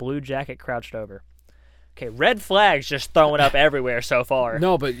person with a blue jacket crouched over. Okay, red flags just throwing up everywhere so far.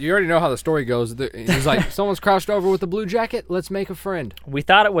 No, but you already know how the story goes. He's like, someone's crouched over with a blue jacket. Let's make a friend. We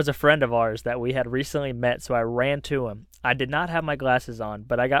thought it was a friend of ours that we had recently met, so I ran to him. I did not have my glasses on,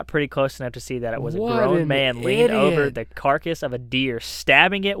 but I got pretty close enough to see that it was What a grown an man leaning over idiot. the carcass of a deer,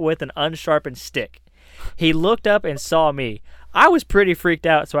 stabbing it with an unsharpened stick. He looked up and saw me. I was pretty freaked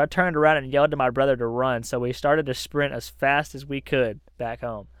out, so I turned around and yelled to my brother to run, so we started to sprint as fast as we could back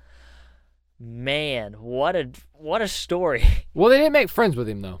home. Man, what a story. Well, they didn't make friends with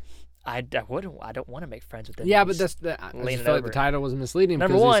him, though. I don't want to make friends with him. Yeah, He's- but I leaning just felt like the over. title was misleading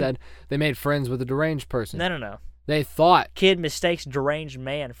Number because one- he said they made friends with a deranged person. No. They thought. Kid mistakes deranged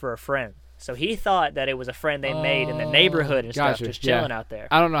man for a friend. So he thought that it was a friend they made in the neighborhood and stuff, Gotcha, just yeah. chilling out there.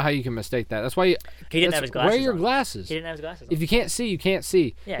 I don't know how you can mistake that. That's why you. He didn't have his glasses Wear your on. glasses. He didn't have his glasses on. If you can't see, you can't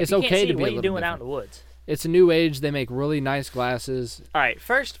see. Yeah, it's if you okay can't see, to be what a are you little doing out in different. the woods? It's a new age. They make really nice glasses. All right,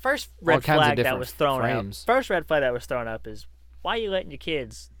 first red kinds of flag that different was thrown frames. up. First red flag that was thrown up is, why are you letting your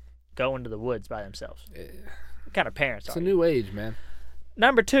kids go into the woods by themselves? What kind of parents It's are a you? new age, man.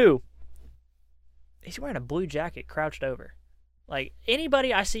 Number 2, he's wearing a blue jacket crouched over. Like,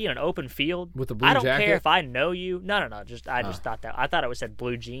 anybody I see in an open field, With a blue I don't jacket? care if I know you. No. I just thought that. I thought it was said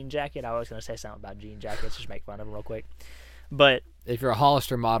blue jean jacket. I was going to say something about jean jackets, just make fun of them real quick. But If you're a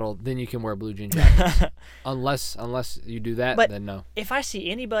Hollister model, then you can wear blue jean jackets. unless you do that, But- then no. if I see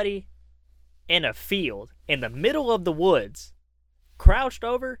anybody in a field in the middle of the woods, crouched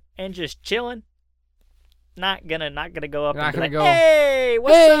over and just chilling, not gonna go up You're and not be gonna like, go, "Hey,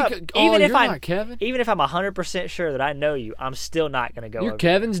 what's hey, up?" you're not Kevin. Even if I'm 100% sure that I know you, I'm still not gonna go. You're over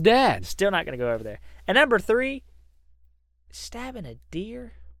Kevin's there. dad. Still not gonna go over there. And number 3, stabbing a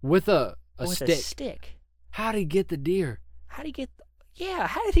deer With a with stick. a stick. How'd he get the deer? How did he get?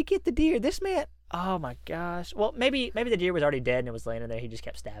 How did he get the deer? This man. Oh my gosh. Well, maybe the deer was already dead and it was laying in there. He just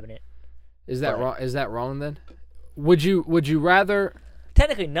kept stabbing it. Is that But- wrong? Is that wrong then? Would you rather?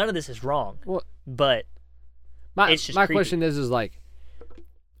 Technically, none of this is wrong. Well, But my It's just my creepy. question is like,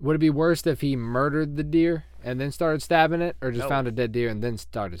 would it be worse if he murdered the deer and then started stabbing it, or just No. found a dead deer and then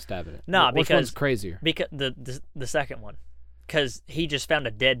started stabbing it? No, Which because- one's crazier? because the second one, because he just found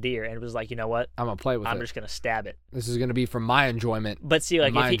a dead deer and was like, you know what? I'm gonna play with I'm it. just gonna stab it. This is gonna be for my enjoyment. But see,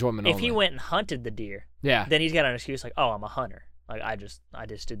 like My if enjoyment he only. went and hunted the deer, Yeah, then he's got an excuse like, oh, I'm a hunter. Like I just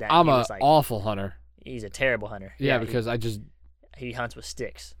did that. I'm he a was like, awful hunter. he's a terrible hunter. Yeah, he- because I just he hunts with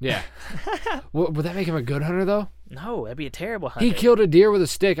sticks. yeah. Would that make him a good hunter though? No, that'd be a terrible hunter. He killed a deer with a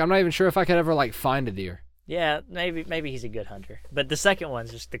stick. I'm not even sure if I could ever like find a deer. Yeah, maybe he's a good hunter. But the second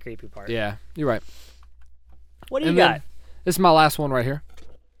one's just the creepy part. Yeah, you're right. What do you And got? then, this is my last one right here.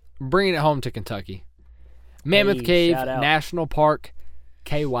 Bringing it home to Kentucky. Mammoth Hey, Cave shout out. National Park,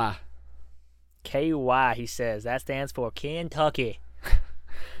 KY. KY, he says. That stands for Kentucky.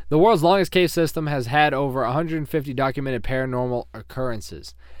 The world's longest cave system has had over 150 documented paranormal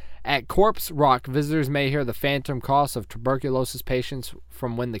occurrences. At Corpse Rock, visitors may hear the phantom coughs of tuberculosis patients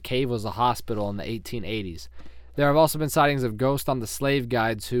from when the cave was a hospital in the 1880s. There have also been sightings of ghosts on the slave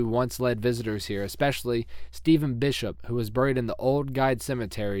guides who once led visitors here, especially Stephen Bishop, who was buried in the old guide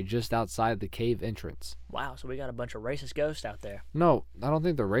cemetery just outside the cave entrance. Wow, so we got a bunch of racist ghosts out there. No, I don't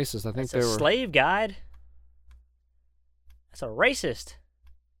think they're racist. I think It's they a were. slave guide. That's a racist.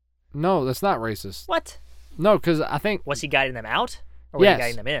 No, that's not racist. What? No, because I think. Was he guiding them out? Or was Yes. he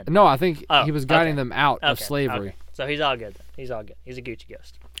guiding them in? No, I think Oh, he was guiding okay. them out of Okay, slavery. okay. So he's all good then. He's all good. He's a Gucci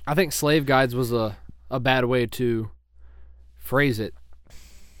ghost. I think slave guides was a bad way to phrase it.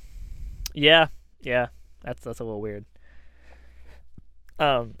 Yeah. That's a little weird.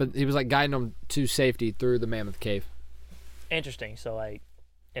 But he was like guiding them to safety through the Mammoth Cave. Interesting. So like,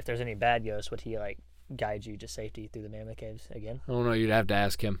 if there's any bad ghosts, would he like guide you to safety through the Mammoth Caves again? I don't know. You'd have to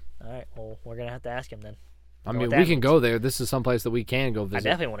ask him. All right. Well, we're gonna have to ask him then. I Know mean, what we that can means. go there. This is someplace that we can go I visit.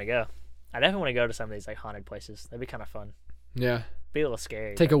 definitely want to go. I definitely want to go to some of these like haunted places. That'd be kind of fun. Yeah. Be a little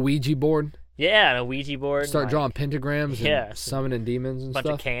scary. Take but- a Ouija board. Yeah, and a Ouija board. Start like, drawing pentagrams and summoning demons and bunch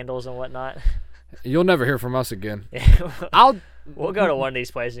stuff. of candles and whatnot. You'll never hear from us again. We'll go to one of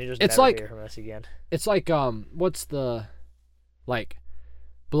these places and you just never hear from us again. It's like what's the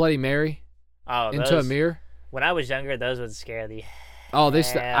Bloody Mary into a mirror? When I was younger, those would scare the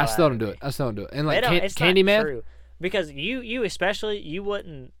I still don't do it. And like it's Candyman? not true. Because you especially, you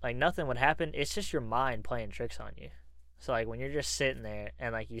wouldn't, like, nothing would happen. It's just your mind playing tricks on you. So, like, when you're just sitting there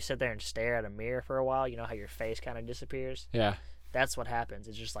and, like, you sit there and stare at a mirror for a while, you know how your face kind of disappears? Yeah. That's what happens.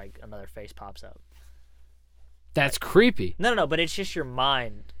 It's just, like, another face pops up. That's creepy. No, but it's just your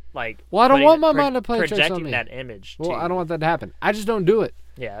mind, like... Well, I don't want my mind to play tricks on me. Projecting that image, Well, I don't want that to happen. I just don't do it.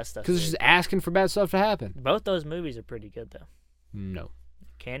 Yeah, that stuff. Because it's just asking for bad stuff to happen. Both those movies are pretty good, though. No.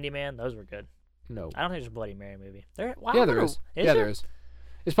 Candyman, those were good. No. I don't think there's a Bloody Mary movie. There is. There is.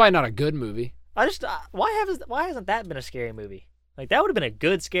 It's probably not a good movie. I just why hasn't that been a scary movie? Like, that would have been a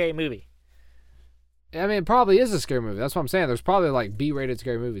good scary movie. I mean, it probably is a scary movie. That's what I'm saying. There's probably like B-rated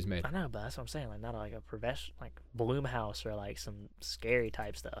scary movies made. I know, but that's what I'm saying. Like, not like a professional, like Blumhouse or like some scary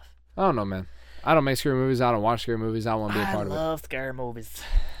type stuff. I don't know, man. I don't make scary movies. I don't watch scary movies. I don't want to be a part of it. I love scary movies.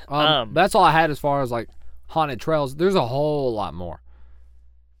 That's all I had as far as like haunted trails. There's a whole lot more.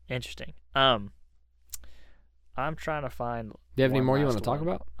 Interesting. I'm trying to find. Do you have any more you want to talk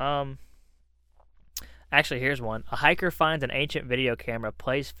one. about? Actually, here's one. A hiker finds an ancient video camera,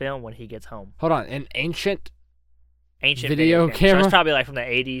 plays film when he gets home. Hold on, an ancient video camera? So it's probably like from the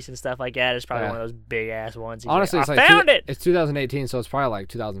 80s and stuff like that. It's probably one of those big ass ones. Honestly, I found it. It's 2018, so it's probably like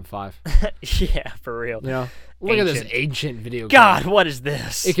 2005. Yeah, for real. You know, look at this ancient video camera. God, what is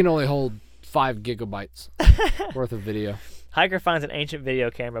this? It can only hold 5 gigabytes worth of video. Hiker finds an ancient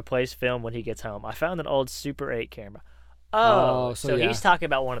video camera, plays film when he gets home. I found an old Super 8 camera. Oh, so he's talking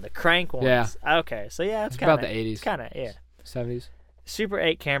about one of the crank ones. Yeah. Okay, so yeah, it's about the 80s. Kind of, yeah. 70s. Super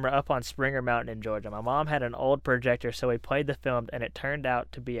 8 camera up on Springer Mountain in Georgia. My mom had an old projector, so we played the film, and it turned out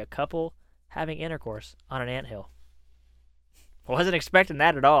to be a couple having intercourse on an anthill. Wasn't expecting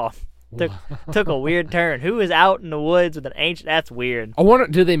that at all. Took a weird turn. Who is out in the woods with an ancient? That's weird. I wonder,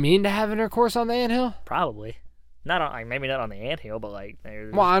 do they mean to have intercourse on the anthill? Probably. Not on, like, maybe not on the anthill, but like.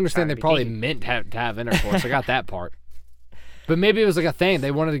 Well, I understand they probably meant to have intercourse. I got that part. But maybe it was like a thing.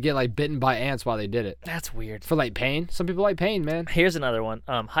 They wanted to get like bitten by ants while they did it. That's weird. For like pain. Some people like pain, man. Here's another one.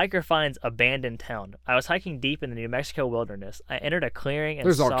 Hiker finds abandoned town. I was hiking deep in the New Mexico wilderness. I entered a clearing and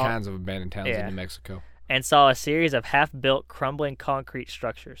There's all kinds of abandoned towns in New Mexico. And saw a series of half-built, crumbling concrete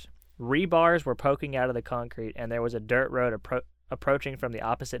structures. Rebars were poking out of the concrete, and there was a dirt road approaching from the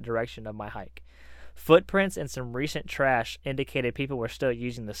opposite direction of my hike. Footprints and some recent trash indicated people were still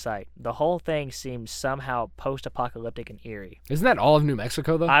using the site. The whole thing seemed somehow post-apocalyptic and eerie. Isn't that all of New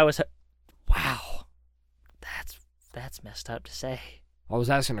Mexico, though? Wow. That's messed up to say. I was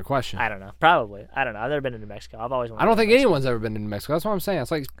asking a question. I don't know. Probably. I don't know. I've never been to New Mexico. I've always wanted I don't think anyone's ever been to New Mexico. That's what I'm saying.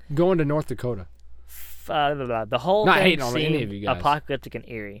 It's like going to North Dakota. The whole thing seemed guys. apocalyptic and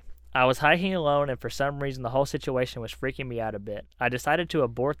eerie. I was hiking alone, and for some reason, the whole situation was freaking me out a bit. I decided to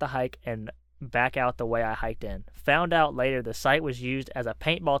abort the hike and back out the way I hiked in. Found out later the site was used as a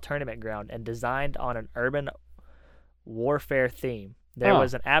paintball tournament ground and designed on an urban warfare theme. There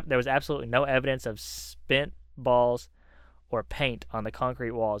was absolutely no evidence of spent balls or paint on the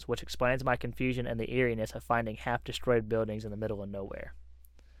concrete walls, which explains my confusion and the eeriness of finding half-destroyed buildings in the middle of nowhere.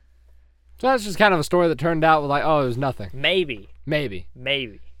 So that's just kind of a story that turned out with like, oh, it was nothing. Maybe. Maybe.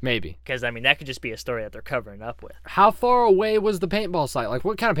 Because, I mean, that could just be a story that they're covering up with. How far away was the paintball site? Like,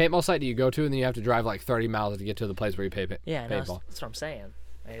 what kind of paintball site do you go to, and then you have to drive like 30 miles to get to the place where you paintball? Yeah, no, that's what I'm saying.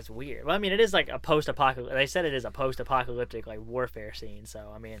 It's weird. Well, I mean, it is like a post-apocalyptic. They said it is a post-apocalyptic like warfare scene.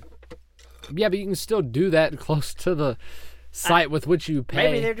 So, I mean. Yeah, but you can still do that close to the site with which you pay.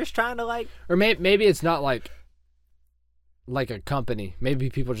 Maybe they're just trying to like. Or maybe it's not like a company.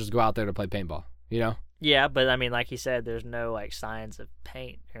 Maybe people just go out there to play paintball. You know. Yeah, but I mean, like you said, there's no like signs of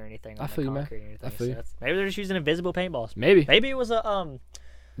paint or anything on the concrete or anything. I feel you. Maybe they're just using invisible paintballs. Maybe it was a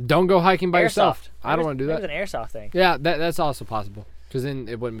Don't go hiking by yourself. I don't want to do that. It was an airsoft thing. Yeah, that's also possible because then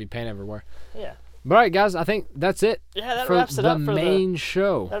it wouldn't be paint everywhere. Yeah. But all right, guys, I think that's it. Yeah, that wraps it up for the main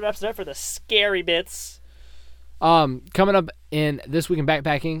show. That wraps it up for the scary bits. Coming up in This Week in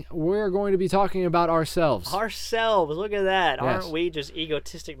Backpacking, we're going to be talking about ourselves. Look at that. Yes. Aren't we just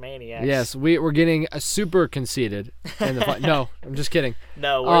egotistic maniacs? Yes, we're getting super conceited. No, I'm just kidding.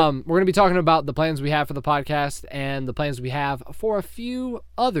 No, we're going to be talking about the plans we have for the podcast and the plans we have for a few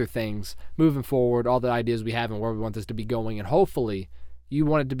other things moving forward, all the ideas we have and where we want this to be going, and hopefully you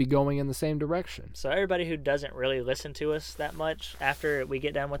want it to be going in the same direction. So everybody who doesn't really listen to us that much after we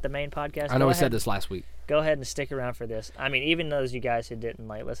get done with the main podcast, I know we said this last week. Go ahead and stick around for this. I mean, even those you guys who didn't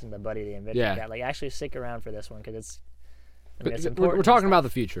like listen to Buddy the Inventor Cat, like actually stick around for this one because it's. I mean, it's important. We're talking about the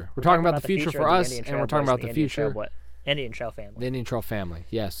future. We're talking about the future for us, and we're talking about the future. Indian Trail family. The Indian Trail family,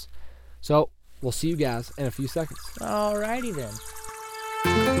 yes. So we'll see you guys in a few seconds. Alrighty then.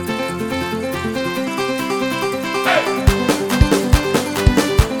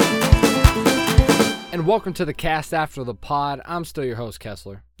 And welcome to the cast after the pod. I'm still your host,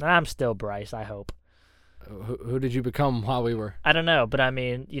 Kessler. I'm still Bryce, I hope. Who did you become while we were? I don't know, but I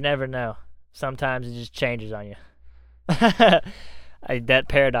mean, you never know. Sometimes it just changes on you. That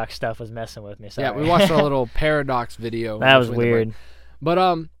paradox stuff was messing with me. Sorry. Yeah, we watched a little paradox video. That was weird.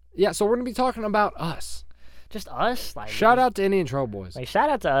 But yeah, so we're gonna be talking about us. Just us. Like, shout out to Indian Trail Boys. Like, shout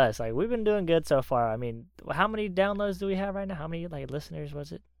out to us. Like, we've been doing good so far. I mean, how many downloads do we have right now? How many like listeners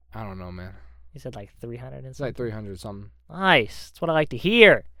was it? I don't know, man. You said like 300 and It's something. like 300 something. Nice. That's what I like to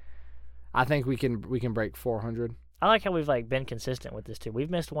hear. I think we can break 400. I like how we've like been consistent with this too. We've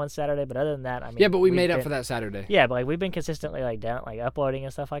missed one Saturday, but other than that, I mean, yeah, but we made up for that Saturday. Yeah, but like we've been consistently like uploading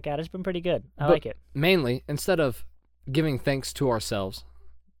and stuff like that. It's been pretty good. I like it. Mainly, instead of giving thanks to ourselves,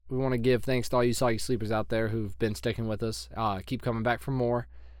 we want to give thanks to all you Soggy Sleepers out there who've been sticking with us. Keep coming back for more,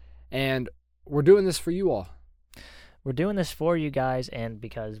 and we're doing this for you all. We're doing this for you guys, and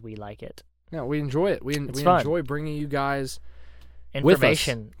because we like it. Yeah, we enjoy it. We enjoy bringing you guys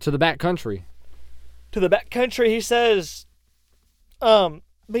information with us to the back country. To the back country, he says. But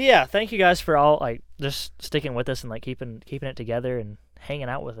yeah, thank you guys for all like just sticking with us and like keeping it together and hanging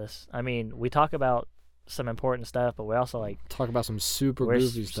out with us. I mean, we talk about some important stuff, but we also like talk about some super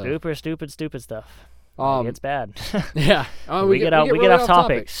goofy stuff. Super stupid stuff. It's bad. Yeah. We get off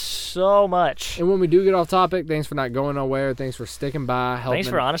topic so much. And when we do get off topic, thanks for not going nowhere. Thanks for sticking by. Helping. Thanks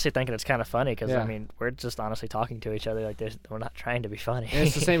for honestly thinking it's kind of funny because, I mean, we're just honestly talking to each other. Like, we're not trying to be funny. And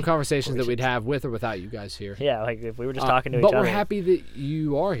it's the same conversations that we'd have with or without you guys here. Yeah, like if we were just talking to each other. But we're happy that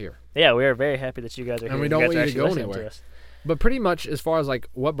you are here. Yeah, we are very happy that you guys are here. And we don't want you to go anywhere. But pretty much as far as like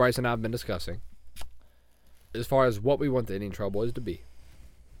what Bryce and I have been discussing, as far as what we want the Indian Trail Boys to be,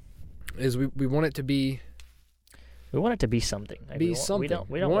 is we want it to be... We want it to be something. Like we don't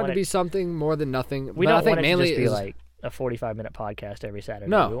want it to be something more than nothing. We don't want it to just be like a 45-minute podcast every Saturday.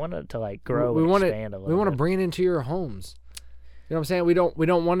 No. We want it to like grow and expand a little bit. We want to bring it into your homes. You know what I'm saying? We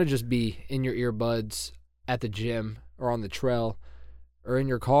don't want to just be in your earbuds at the gym or on the trail or in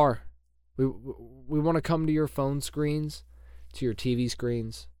your car. We want to come to your phone screens, to your TV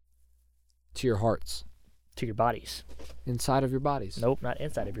screens, to your hearts. To your bodies. Inside of your bodies. Nope, not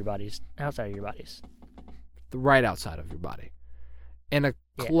inside of your bodies. Outside of your bodies. Right outside of your body. In a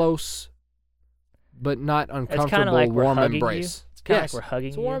close but not uncomfortable like warm embrace. It's kind of like we're hugging you.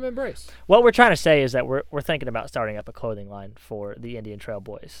 It's a warm embrace. What we're trying to say is that we're thinking about starting up a clothing line for the Indian Trail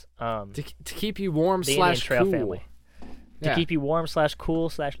Boys. To keep you warm / the Indian Trail cool. Family. To keep you warm / cool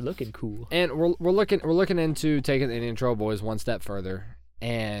 / looking cool. And we're looking into taking the Indian Trail Boys one step further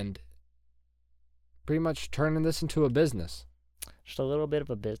and pretty much turning this into a business. Just a little bit of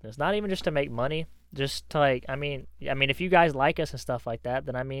a business. Not even just to make money. Just to like, I mean, if you guys like us and stuff like that,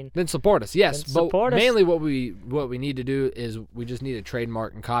 then support us. Yes, but mainly what we need to do is we just need to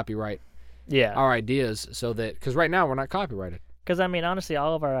trademark and copyright. Yeah. Our ideas so that because right now we're not copyrighted. Because I mean, honestly,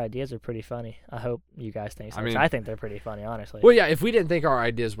 all of our ideas are pretty funny. I hope you guys think so. I think they're pretty funny, honestly. Well, yeah. If we didn't think our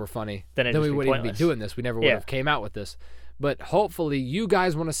ideas were funny, then we wouldn't even be doing this. We never would have came out with this. But hopefully, you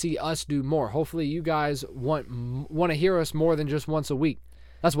guys want to see us do more. Hopefully, you guys want to hear us more than just once a week.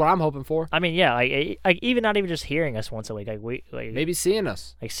 That's what I'm hoping for. I mean, yeah, like even not even just hearing us once a week, maybe seeing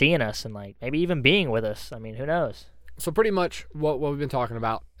us, and like maybe even being with us. I mean, who knows? So pretty much what we've been talking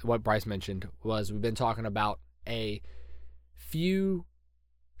about, what Bryce mentioned was we've been talking about a few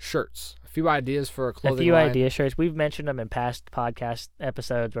shirts, a few ideas for a clothing line. Idea shirts. We've mentioned them in past podcast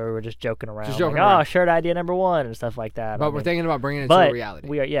episodes where we were just joking around. Oh, shirt idea number 1 and stuff like that. But we're thinking about bringing it to a reality.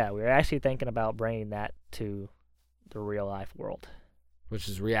 We're actually thinking about bringing that to the real life world. Which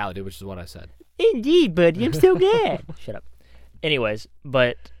is reality, which is what I said. Indeed, buddy. I'm so glad. Shut up. Anyways,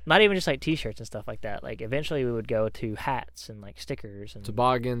 but not even just like T-shirts and stuff like that. Like eventually we would go to hats and like stickers and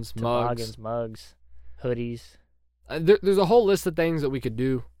toboggans, mugs, hoodies. There's a whole list of things that we could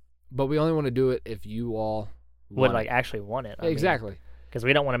do, but we only want to do it if you all would like actually want it. Exactly. Because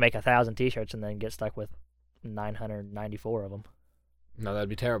we don't want to make 1,000 T-shirts and then get stuck with 994 of them. No, that'd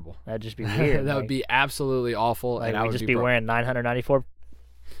be terrible. That'd just be weird. That would be absolutely awful. Like, and I would just be wearing 994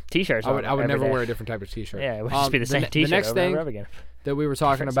 T-shirts. I would never wear a different type of T-shirt. Yeah, it would just be the same T-shirt. The next over thing and over again. that we were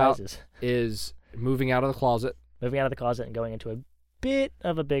talking about is moving out of the closet. Moving out of the closet and going into bit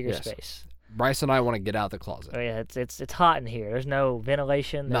of a bigger Yes. space. Bryce and I want to get out of the closet. Oh yeah, it's hot in here. There's no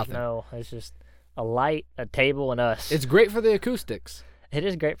ventilation. Nothing. It's just a light, a table, and us. It's great for the acoustics. It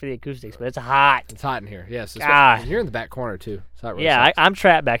is great for the acoustics, but it's hot. It's hot in here. Yes. God. You're in the back corner too. So that really Yeah, sucks. I'm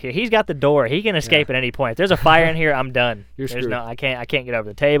trapped back here. He's got the door. He can escape at any point. If there's a fire in here, I'm done. You're There's screwed. I can't get over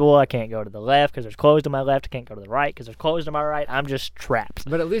the table. I can't go to the left because there's closed to my left. I can't go to the right because there's closed to my right. I'm just trapped.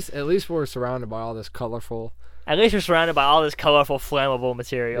 But at least we're surrounded by all this colorful. At least we're surrounded by all this colorful, flammable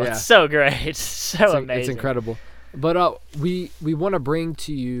material. Yeah. It's so great. It's so amazing. It's incredible. But we want to bring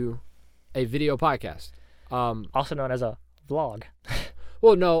to you a video podcast. Also known as a vlog.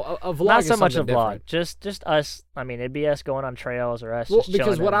 Well, no, a vlog Not is so much a something vlog. different. Just us. I mean, it'd be us going on trails or us Well, just because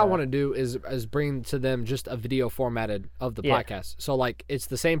chilling what in I the- want to do is bring to them just a video formatted of the Yeah. podcast. So like it's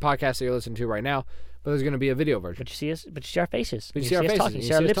the same podcast that you're listening to right now, but there's going to be a video version. But you see us. But you see our faces. But you see our us faces. talking. You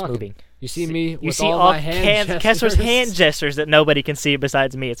see our lips moving. You see me You with see all my hand Kessler's gestures. hand gestures that nobody can see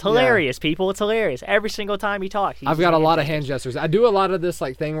besides me. It's hilarious, people. It's hilarious. Every single time he talks, he I've uses got a hand lot of gestures. hand gestures. I do a lot of this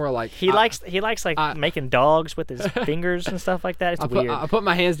like thing where like He likes making dogs with his fingers and stuff like that. It's weird. I put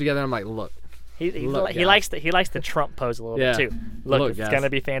my hands together and I'm like, look. He Look, likes the Trump pose a little Yeah. bit too. Look, it's guys.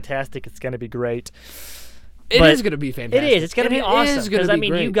 gonna be fantastic. It's gonna be great. It But is going to be fantastic. It is. It's gonna be awesome. It is going Because to I be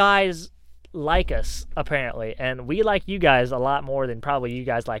mean, great. you guys like us apparently, and we like you guys a lot more than probably you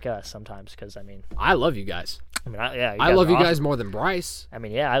guys like us sometimes. Because I mean, I love you guys. I love are you awesome. guys more than Bryce. I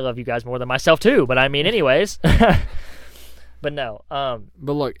mean, yeah, I love you guys more than myself too. But I mean, anyways. But no.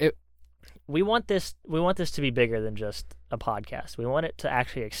 But look, We want this to be bigger than just a podcast. We want it to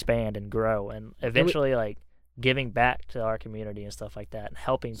actually expand and grow, and eventually like giving back to our community and stuff like that, and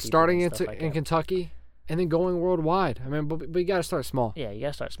helping people. starting and stuff like in that. Kentucky and then going worldwide. I mean, but you got to start small. Yeah, you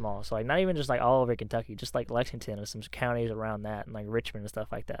gotta start small. So like not even just like all over Kentucky, just like Lexington and some counties around that, and like Richmond and stuff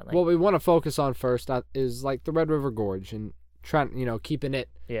like that. Like, What we want to focus on first is like the Red River Gorge and trying, keeping it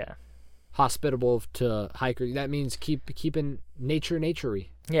yeah, hospitable to hikers. That means keeping naturey.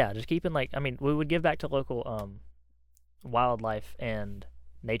 yeah, just keeping like we would give back to local wildlife and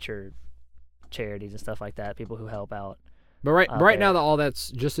nature charities and stuff like that. People who help out. But right there. now, all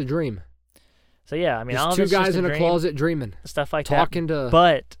that's just a dream. So yeah, I mean, all Just of two it's just guys in a dream, closet dreaming, stuff like talking that. to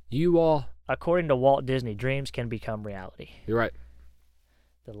But you all. according to Walt Disney, dreams can become reality. You're right.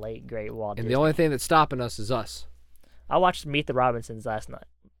 The late great Walt And Disney. the only thing that's stopping us is us. I watched Meet the Robinsons last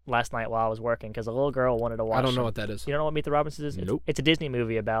night while I was working because a little girl wanted to watch. I don't know them. what that is. You don't know what Meet the Robinsons is? Nope. It's a Disney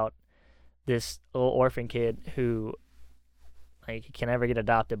movie about this little orphan kid who like he can never get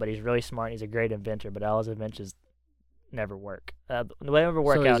adopted, but he's really smart. And he's a great inventor, but all his inventions never work. They never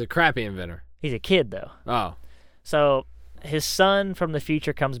work So out. he's a crappy inventor. He's a kid though. Oh. So his son from the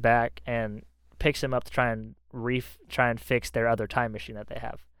future comes back and picks him up to try and fix their other time machine that they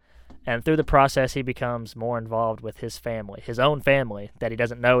have. And through the process, he becomes more involved with his family, his own family that he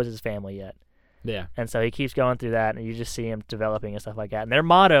doesn't know is his family yet. Yeah. And so he keeps going through that, and you just see him developing and stuff like that. And their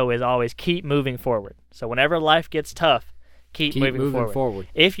motto is always keep moving forward. So whenever life gets tough, keep moving forward.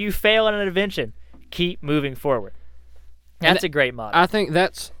 If you fail in an invention, keep moving forward. That's a great motto. I think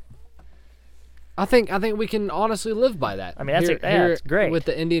that's. I think we can honestly live by that. I mean, that's great. With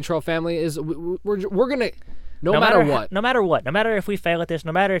the Indian Trail family, is we're gonna no matter what. No matter what. No matter if we fail at this.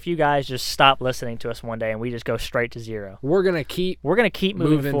 No matter if you guys just stop listening to us one day and we just go straight to zero. We're gonna keep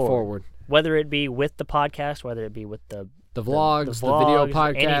moving forward. Whether it be with the podcast, whether it be with the vlogs, the video vlogs,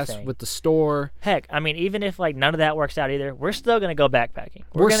 podcast, anything. with the store. Heck, I mean, even if like none of that works out either, we're still gonna go backpacking.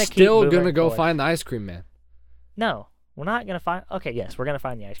 We're gonna keep still moving gonna go forward. find the ice cream man. No, we're not gonna find. Okay, yes, we're gonna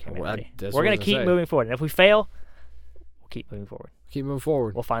find the ice cream man. Well, buddy. that's We're what I gonna was keep gonna say. moving forward, and if we fail, we'll keep moving forward. Keep moving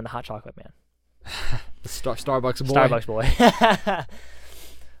forward. We'll find the hot chocolate man. Starbucks boy. Starbucks boy.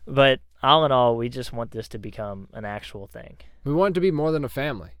 But all in all, we just want this to become an actual thing. We want it to be more than a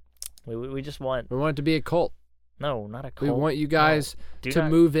family. We just want We want it to be a cult. not a cult. We want you guys to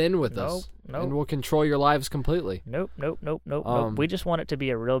move in with us, and we'll control your lives completely. Nope. We just want it to be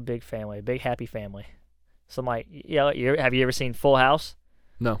a real big family, a big happy family. So, have you ever seen Full House?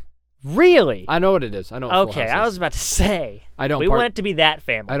 No. Really? I know what it is. I know. What Full Okay, House I is. was about to say. I don't. We want it to be that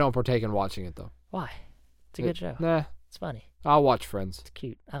family. I don't partake in watching it though. Why? It's a good show. Nah, It's funny. I'll watch Friends. It's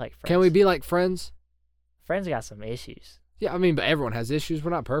cute. I like Friends. Can we be like Friends? Friends got some issues. Yeah, I mean, but everyone has issues. We're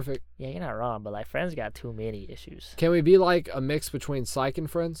not perfect. Yeah, you're not wrong, but like Friends got too many issues. Can we be like a mix between Psych and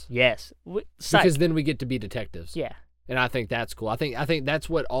Friends? Yes. Because then we get to be detectives. Yeah. And I think that's cool. I think that's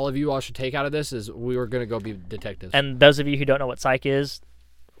what all of you all should take out of this is we were gonna go be detectives. And those of you who don't know what Psych is,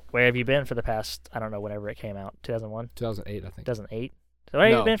 where have you been for the past, I don't know, whenever it came out, 2001? 2008, I think. 2008? So where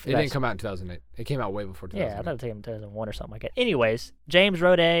have you been for it the didn't past? come out in 2008. It came out way before 2008. Yeah, I thought it came in 2001 or something like that. Anyways, James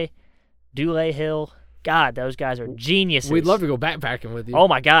Roday, Dule Hill, God, those guys are geniuses. We'd love to go backpacking with you. Oh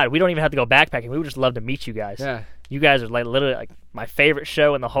my God, we don't even have to go backpacking. We would just love to meet you guys. Yeah. You guys are like literally like my favorite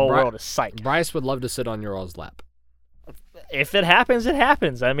show in the whole world is Psych. Bryce would love to sit on your all's lap. If it happens, it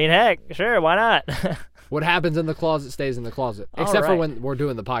happens. I mean, heck, sure, why not? What happens in the closet stays in the closet. All Except for right. when we're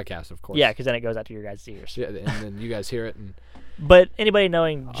doing the podcast, of course. Yeah, because then it goes out to your guys' ears. Yeah, and then you guys hear it. And But anybody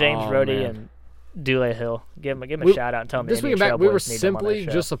knowing James Rhodey man. and Dule Hill, give him a shout out and tell him this week back, we were simply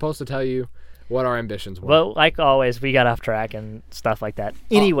just supposed to tell you what our ambitions were. Well, like always, we got off track and stuff like that.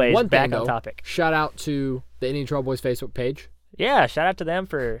 Anyways, one thing, back though, on topic. Shout out to the Indian Trail Boys Facebook page Yeah, shout out to them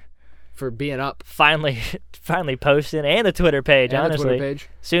for being up. finally posting, and the Twitter page, And honestly. the Twitter page.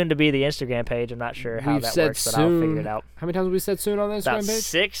 Soon to be the Instagram page. I'm not sure how We've that said works, but I'll figure it out. How many times have we said soon on the About Instagram page?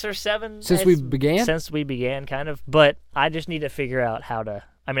 6 or 7 Since we began? Since we began, kind of. But I just need to figure out how to.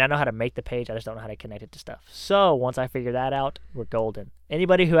 I mean, I know how to make the page. I just don't know how to connect it to stuff. So once I figure that out, we're golden.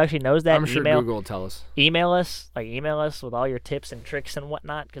 Anybody who actually knows that, I'm sure Google will tell us. email us with all your tips and tricks and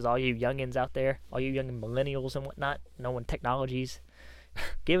whatnot. Because all you youngins out there, all you young millennials and whatnot, knowing technologies,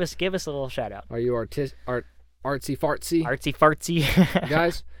 give us a little shout out. Are you artsy fartsy? Artsy fartsy.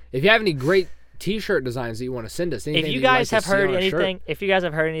 Guys, if you have any great T-shirt designs that you want to send us, anything If you that you'd like guys to have see heard on a shirt,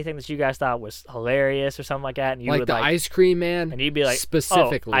 anything, that you guys thought was hilarious or something like that, and you like would the ice cream man, and you'd be like,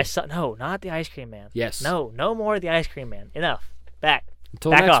 specifically. oh, I saw no, not the ice cream man. Yes. No more of the ice cream man. Enough. Back.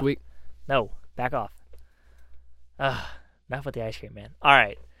 Until back next off. week. No, back off. Enough with the ice cream man. All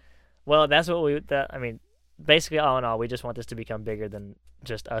right. Well, that's what I mean, basically, all in all, we just want this to become bigger than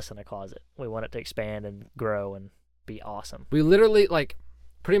just us in a closet. We want it to expand and grow and be awesome. We literally,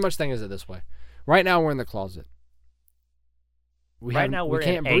 pretty much think of it this way. Right now, we're in the closet. We're can't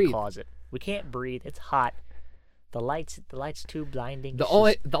in breathe. a closet. We can't breathe. It's hot. The light's too blinding. The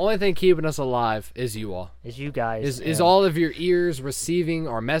only thing keeping us alive is you all. Is you guys. Is all of your ears receiving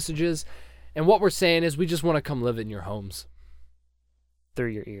our messages. And what we're saying is we just want to come live in your homes. Through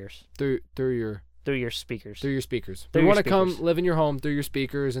your ears. Through your Speakers. Through your speakers. Through We your want to come speakers. live in your home through your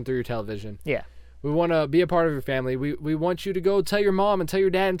speakers and through your television. Yeah. We want to be a part of your family. We want you to go tell your mom and tell your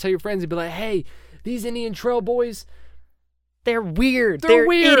dad and tell your friends and be like, hey, these Indian Trail Boys, They're weird. They're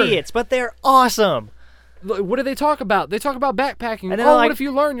weird. Idiots, but they're awesome. what do they talk about? They talk about backpacking. And then Oh, like- what if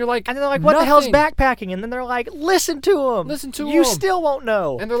you learn? You're like, And they're like, what the hell's nothing. backpacking? And then they're like, listen to them. Listen to You 'em. still won't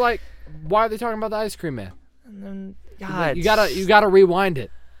know. And they're like, why are they talking about the ice cream man? And then, Like, God. you gotta rewind it.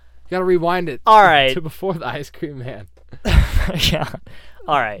 You gotta rewind it. All right. To before the ice cream man. Yeah.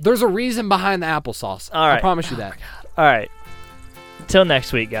 All right. There's a reason behind the applesauce. All right. I promise you that. All right. Until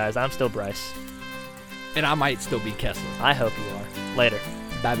next week, guys. I'm still Bryce. And I might still be Kessler. I hope you are. Later.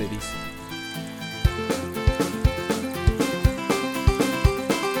 Bye, babies.